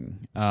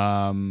making.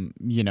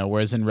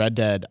 Whereas in Red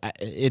Dead,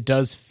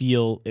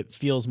 it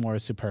feels more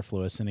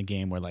superfluous in a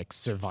game where like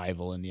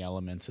survival in the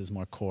elements is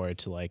more core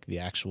to like the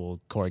actual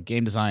core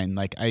game design.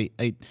 Like I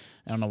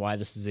don't know why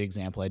this is the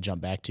example I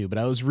jump back to, but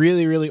I was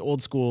really, really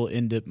old school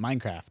into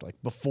Minecraft, like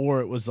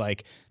before it was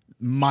like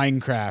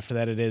Minecraft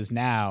that it is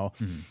now.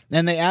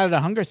 And they added a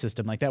hunger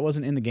system. Like that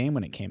wasn't in the game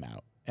when it came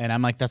out. And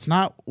I'm like, that's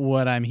not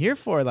what I'm here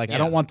for. Like, I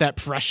don't want that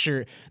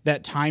pressure,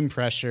 that time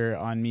pressure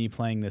on me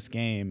playing this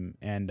game.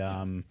 And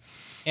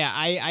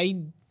I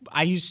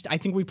I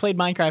think we played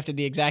Minecraft at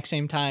the exact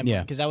same time.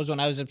 Yeah. Because that was when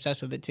I was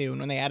obsessed with it too. And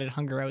when they added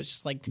hunger, I was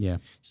just like, Yeah.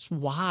 just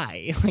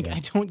why? Like, I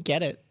don't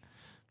get it.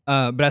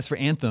 But as for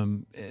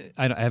Anthem,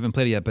 I haven't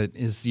played it yet. But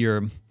is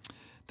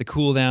the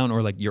cooldown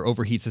or like your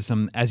overheat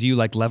system as you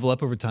like level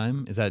up over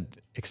time? Is that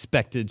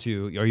expected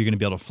to? Are you going to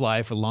be able to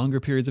fly for longer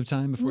periods of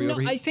time before you No,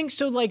 overheat? I think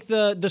so. Like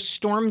the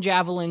Storm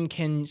Javelin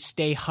can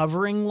stay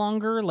hovering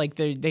longer. Like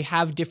they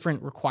have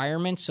different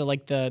requirements. So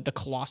like the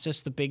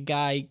Colossus, the big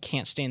guy,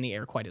 can't stay in the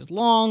air quite as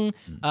long.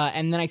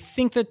 And then I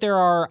think that there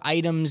are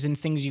items and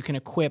things you can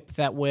equip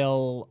that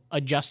will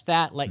adjust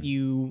that, let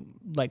you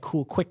like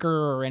cool quicker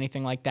or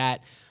anything like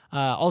that.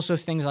 Also,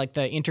 things like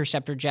the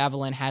Interceptor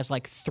Javelin has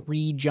like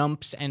 3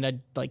 jumps and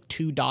like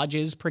 2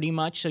 dodges pretty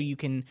much, so you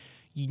can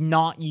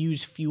not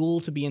use fuel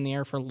to be in the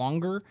air for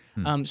longer.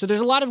 So there's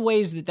a lot of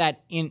ways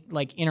that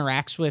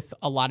interacts with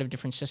a lot of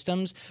different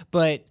systems.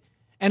 But,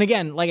 and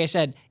again, like I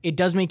said, it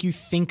does make you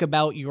think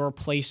about your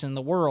place in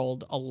the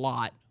world a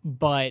lot,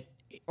 but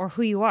Or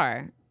who you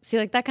are. See,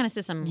 like that kind of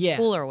system, Yeah.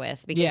 cooler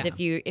with, because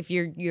Yeah. if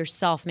you're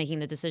yourself making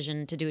the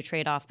decision to do a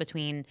trade off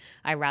between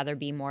I rather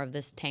be more of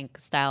this tank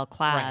style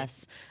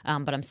class,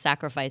 but I'm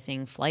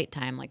sacrificing flight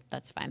time, like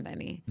that's fine by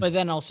me. but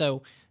then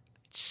also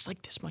it's just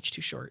like this much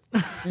too short.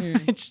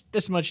 It's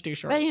this much too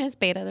short. But it's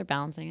beta; they're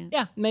balancing it.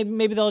 Yeah,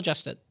 maybe they'll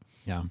adjust it.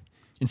 Yeah.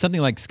 In something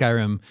like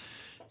Skyrim,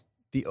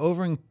 the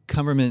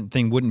over-encumberment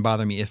thing wouldn't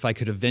bother me if I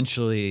could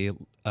eventually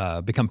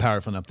become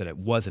powerful enough that it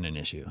wasn't an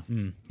issue.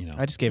 You know,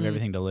 I just gave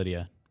everything to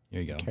Lydia.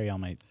 there you go. Carry all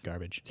my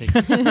garbage.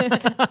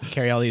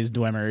 Carry all these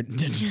Dwemer,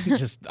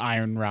 just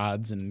iron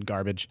rods and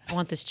garbage. I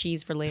want this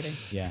cheese for later.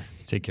 Yeah.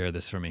 Take care of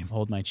this for me.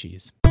 Hold my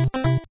cheese.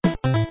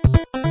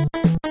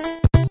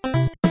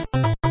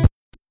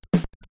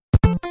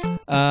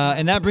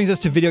 And that brings us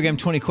to Video Game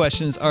 20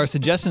 Questions. Our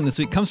suggestion this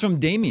week comes from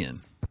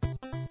Damien.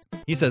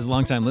 He says,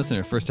 longtime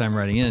listener, first time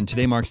writing in.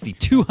 Today marks the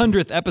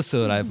 200th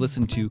episode I've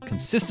listened to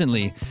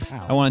consistently.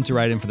 Wow. I wanted to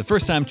write in for the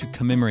first time to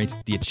commemorate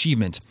the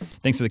achievement.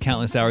 Thanks for the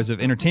countless hours of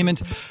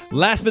entertainment.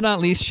 Last but not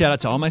least, shout out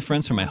to all my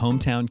friends from my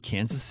hometown,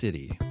 Kansas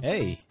City.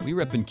 Hey. We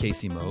rep in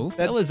Casey Mo.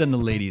 Fellas and the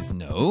ladies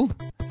know.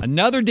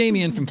 Another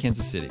Damien from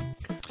Kansas City.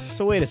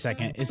 So wait a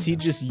second. Is he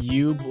just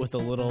you with a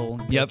little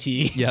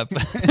goatee? Yep.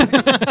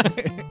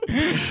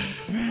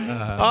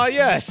 Oh,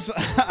 yes.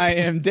 I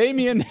am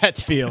Damien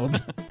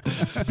Hetfield.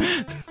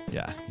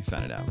 Yeah, you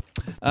found it out.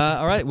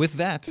 All right, with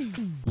that,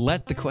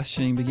 let the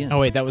questioning begin. Oh,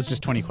 wait. That was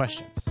just 20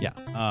 questions. Yeah.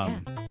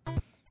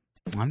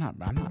 I'm not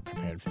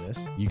prepared for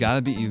this. You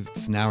gotta be,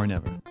 it's now or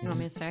never. You want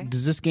me to start?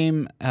 Does this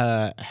game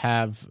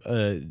have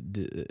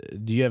do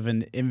you have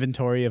an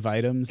inventory of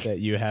items that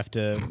you have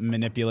to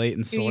manipulate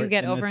and Do sort? you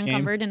get in this over game?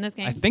 encumbered in this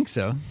game? I think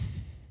so.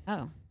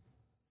 Oh,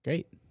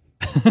 Great.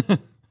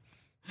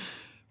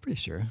 Pretty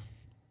sure.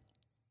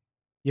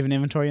 You have an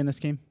inventory in this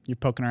game? You're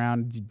poking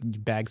around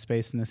bag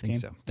space in this Think game?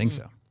 so. Think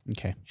so.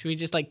 Okay. Should we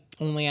just like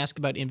only ask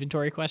about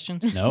inventory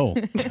questions? No.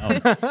 Not if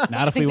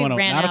we think we want to.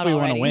 ran Not if out we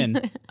want to already. win.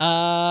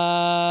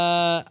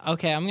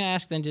 Okay, I'm gonna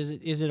ask then.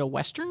 Is it a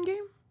Western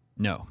game?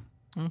 No.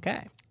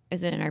 Okay,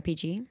 is it an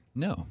RPG?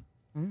 No.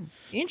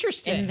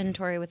 interesting.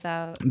 Inventory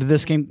without. Did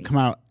this game come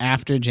out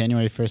after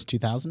January 1st,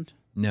 2000?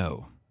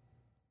 No.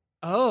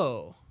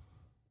 Oh,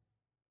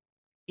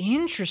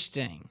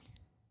 interesting.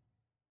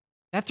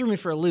 That threw me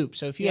for a loop.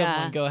 So if you have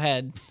Yeah. one, go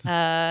ahead.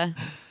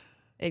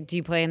 Do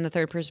you play in the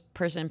third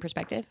person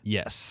perspective?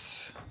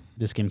 Yes.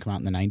 This game come out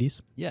in the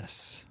 90s?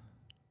 Yes.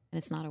 And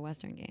it's not a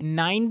Western game.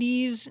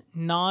 90s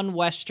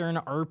non-Western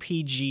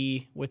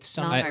RPG with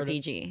some sort of-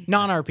 Non-RPG.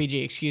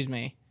 Non-RPG, excuse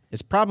me.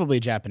 It's probably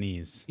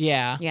Japanese.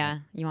 Yeah. Yeah,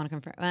 you want to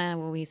confirm?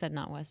 Well, we said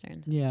not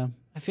Westerns. Yeah.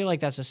 I feel like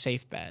that's a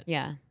safe bet.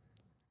 Yeah.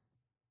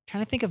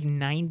 Trying to think of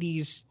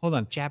 90s Hold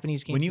on.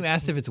 Japanese games. When you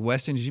asked if it's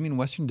Western, did you mean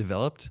Western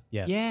developed?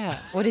 Yes. Yeah.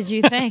 What did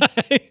you think?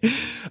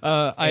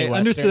 I Western,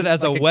 understood it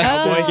as like a a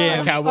Western cowboy- game.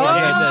 a cowboy Yeah,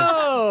 game. it did.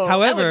 Oh. That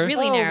However, would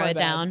really Oh, narrow my it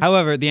bad. down.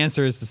 however, the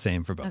answer is the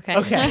same for both. Okay.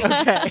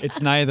 Okay. It's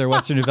neither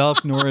Western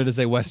developed nor it is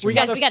a Western. We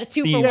got we got a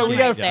 2 for themed 1 game.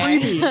 right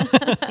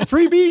there.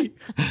 Freebie.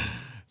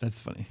 That's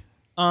funny.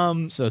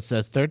 So it's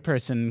a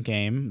third-person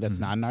game that's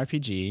not an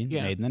RPG,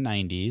 Yeah. made in the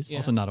 90s.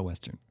 Also not a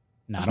Western.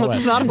 Not a Also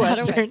Western. not a Not a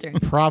Western.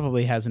 Western.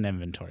 Probably has an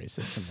inventory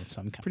system of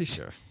some kind. Pretty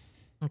sure.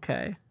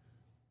 Okay.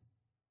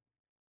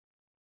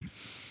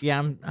 Yeah,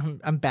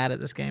 I'm bad at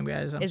this game,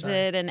 guys. I'm Is sorry.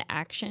 it an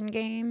action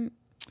game?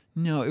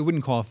 No, it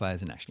wouldn't qualify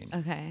as an action game.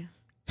 Okay.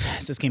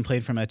 Is this game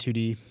played from a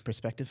 2D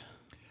perspective?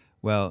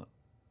 Well,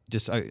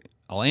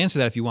 I'll answer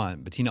that if you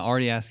want, but Tina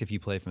already asked if you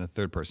play from a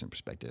third person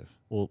perspective.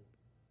 Well,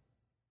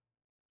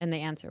 And the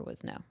answer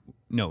was no.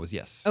 No, it was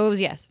yes. Oh, it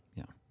was yes.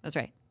 Yeah. That's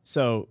right.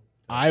 so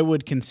I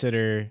would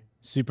consider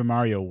Super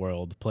Mario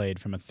World played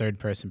from a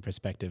third-person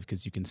perspective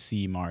because you can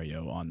see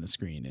Mario on the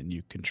screen and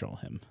you control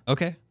him.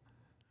 Okay.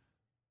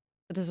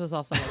 But this was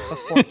also like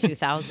before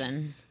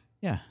 2000.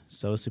 Yeah,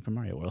 so is Super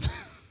Mario World. So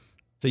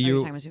I thought you you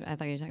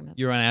were talking about.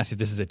 you're on to ask if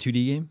this is a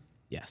 2D game?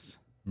 Yes,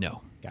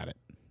 No. got it.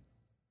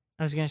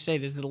 I was gonna say,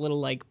 does the little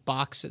like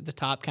box at the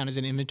top count as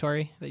an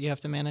inventory that you have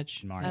to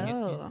manage? Mario.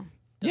 Oh.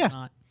 Does Yeah.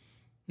 Not.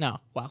 No.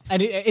 Well,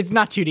 it's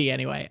not 2D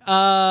anyway.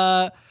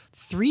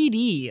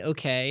 3D.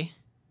 Okay.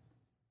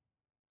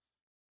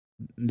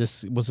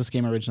 This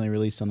game originally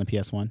released on the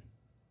PS1?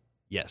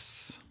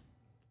 Yes.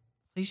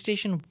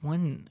 PlayStation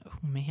 1. Oh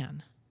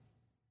man.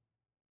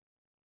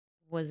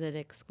 Was it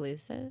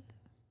exclusive?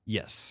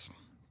 Yes.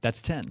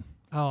 That's 10.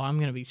 Oh, I'm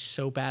gonna be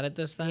so bad at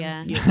this then.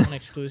 Yeah. PS1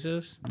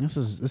 exclusives. This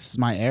is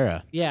my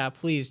era. Yeah,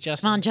 please,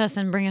 Justin. Come on,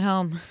 Justin, bring it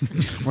home.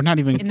 We're not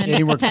even In the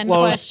anywhere next 10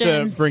 close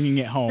questions. to bringing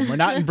it home. We're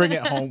not in bring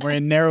it home. We're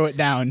in narrow it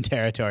down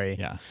territory.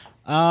 Yeah.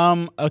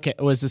 Okay.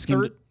 Was this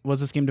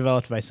game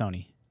developed by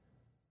Sony?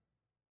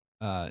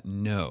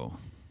 No.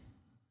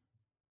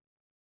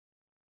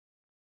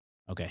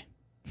 Okay.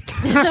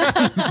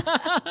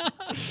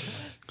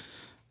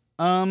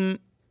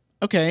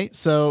 Okay,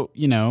 so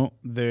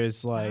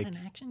there's like, Not an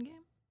action game.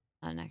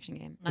 Not an action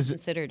game. Not Is it-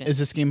 considered. is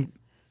this game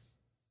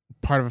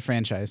part of a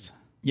franchise?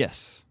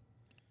 Yes.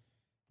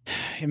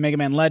 In Mega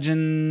Man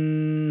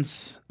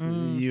Legends,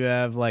 you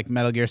have like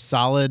Metal Gear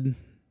Solid.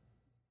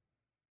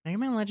 Mega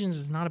Man Legends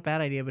is not a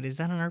bad idea, but is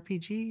that an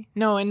RPG?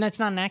 No, and that's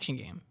not an action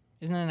game.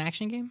 Isn't that an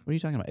action game? What are you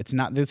talking about? It's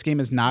not. This game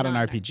is not an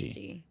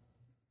RPG.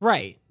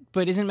 Right,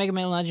 but isn't Mega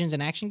Man Legends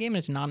an action game? And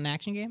it's not an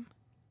action game.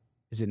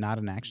 Is it not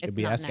an action? Did It's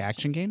we not ask an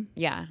action game?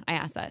 Yeah, I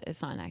asked that.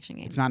 It's not an action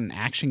game. It's not an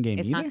action game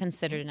It's either. not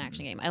considered an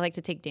action game. I like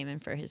to take Damon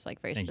for his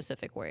like very Thank you.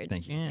 specific words.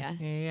 Thank you.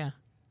 Yeah.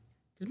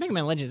 Because Mega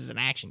Man Legends is an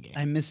action game.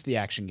 I missed the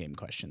action game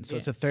question. So Yeah.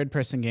 it's a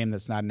third-person game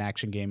that's not an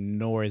action game,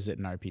 nor is it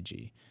an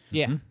RPG.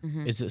 Yeah.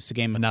 Mm-hmm. Is this a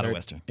game? Not a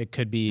Western. It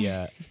could be.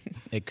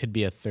 It could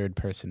be a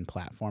third-person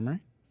platformer.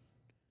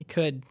 It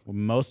could. Well,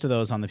 most of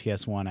those on the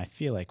PS1, I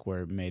feel like,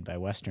 were made by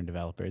Western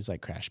developers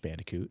like Crash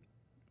Bandicoot,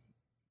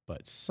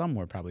 but some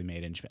were probably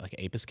made in Japan, like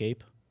Ape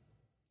Escape.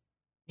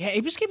 Yeah,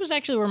 Ape Escape was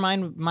actually where my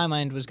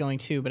mind was going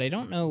too, but I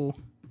don't know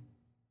if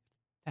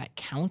that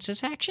counts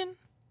as action.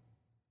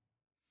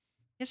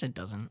 Guess it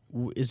doesn't.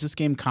 Is this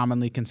game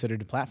commonly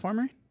considered a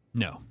platformer?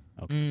 No.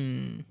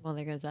 Well,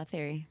 there goes that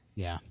theory.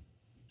 Yeah.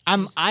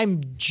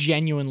 I'm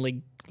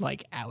genuinely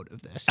like out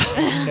of this. I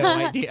have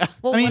no idea.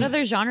 Well, I mean- what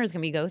other genres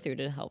can we go through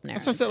to help narrow?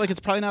 That's what I it said. Like, down? it's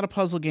probably not a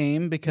puzzle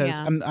game because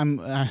Yeah.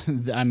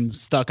 I'm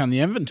stuck on the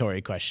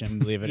inventory question.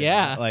 Believe it or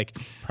Yeah. not. Like,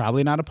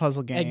 probably not a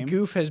puzzle Ed game.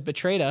 Goof has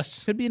betrayed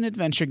us. Could be an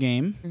adventure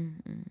game.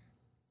 Mm-hmm.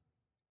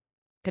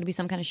 Could it be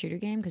some kind of shooter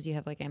game because you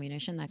have like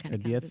ammunition that kind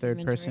Could of be a counts as third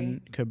inventory?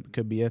 person.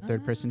 Could be a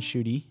third person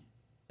shooty.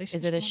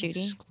 Is it a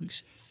shooty?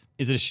 Exclusive.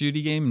 Is it a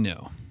shooty game?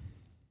 No.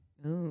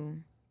 Ooh,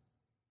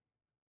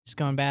 It's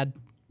going bad.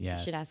 Yeah.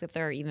 should ask if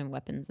there are even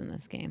weapons in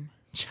this game.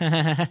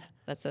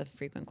 That's a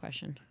frequent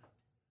question.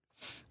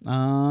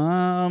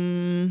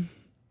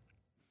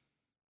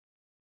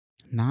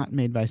 Not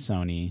made by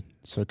Sony,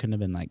 so it couldn't have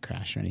been like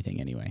Crash or anything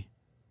anyway.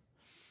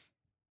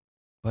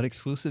 But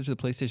exclusive to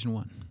the PlayStation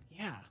 1.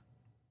 Yeah.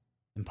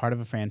 And part of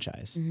a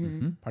franchise.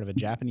 Mm-hmm. Part of a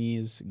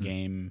Japanese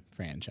game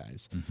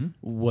franchise. Mm-hmm.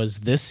 Was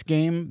this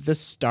game the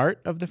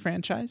start of the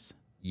franchise?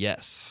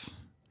 Yes.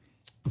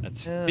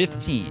 That's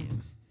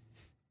 15.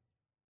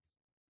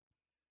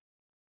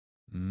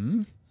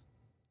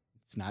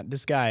 It's not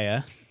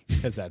Disgaea,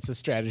 because that's a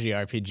strategy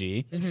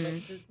RPG.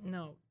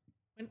 No.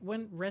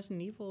 When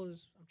Resident Evil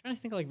is, I'm trying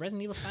to think of like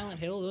Resident Evil, Silent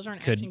Hill. Those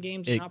aren't Could- action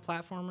games. it They're not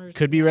platformers.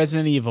 Could be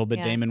Resident Evil, but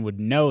Yeah. Damon would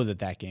know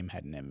that game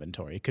had an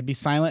inventory. It could be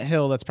Silent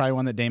Hill. That's probably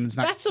one that Damon's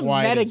not That's some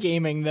quite as-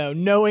 metagaming though,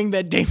 knowing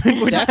that Damon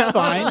would. That's know.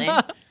 fine.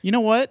 Totally. You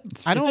know what?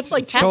 I don't. That's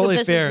like Half Totally of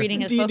this fair. is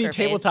reading his D&D poker face.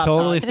 tabletop.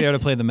 Totally fair to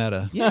play the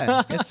meta.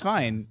 Yeah, it's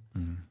fine.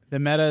 The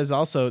meta is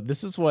also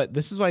this is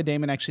why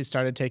Damon actually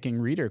started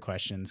taking reader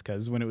questions,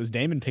 because when it was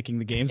Damon picking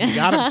the games, we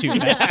got him too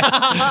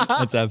fast.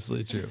 That's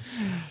absolutely true.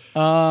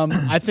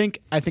 I think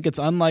it's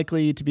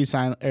unlikely to be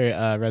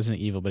Resident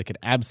Evil, but it could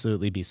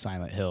absolutely be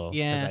Silent Hill.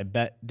 Yeah. because I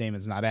bet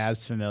Damon's not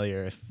as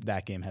familiar if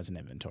that game has an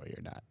inventory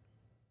or not.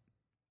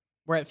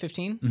 We're at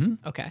 15.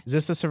 Mm-hmm. Okay. Is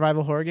this a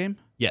survival horror game?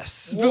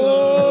 Yes.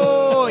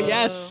 Oh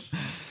yes.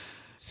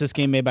 Is this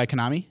game made by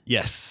Konami?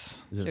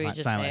 Yes. Is it Should we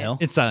just Silent say it? Hill?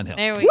 It's Silent Hill.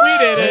 There we go.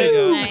 There you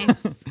go.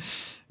 Nice.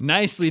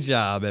 Nicely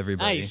job,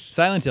 everybody. Nice.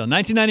 Silent Hill,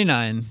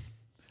 1999.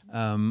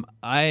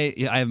 I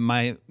have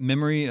my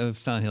memory of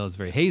Silent Hill is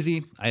very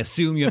hazy. I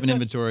assume you have an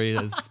inventory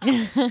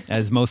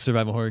as most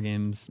survival horror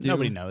games do.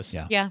 Nobody knows.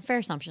 Yeah. Yeah, fair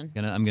assumption.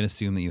 I'm gonna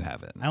assume that you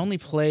have it. I only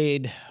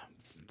played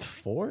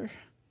 4.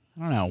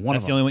 I don't know. One That's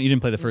of the them. only one you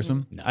didn't play the first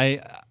one.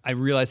 I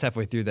realized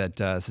halfway through that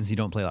since you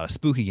don't play a lot of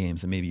spooky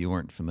games, that maybe you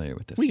weren't familiar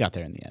with this. We got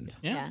there in the end.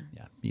 Yeah.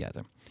 Yeah, you got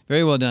them.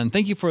 Very well done.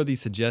 Thank you for the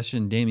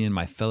suggestion, Damien,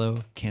 my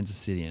fellow Kansas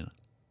Cityan.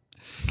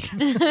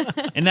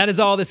 And that is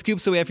all the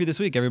scoops that we have for you this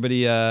week.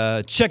 Everybody,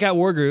 check out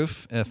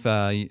Wargroove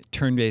if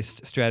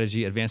turn-based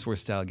strategy, advanced war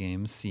style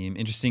games seem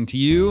interesting to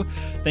you.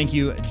 Thank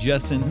you,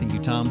 Justin. Thank you,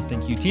 Tom.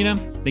 Thank you, Tina.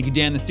 Thank you,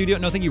 Dan in the studio.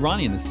 No, thank you,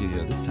 Ronnie in the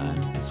studio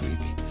this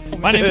week.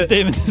 My name is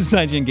David. This is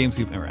IGN Game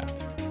Scoop, and we're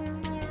out.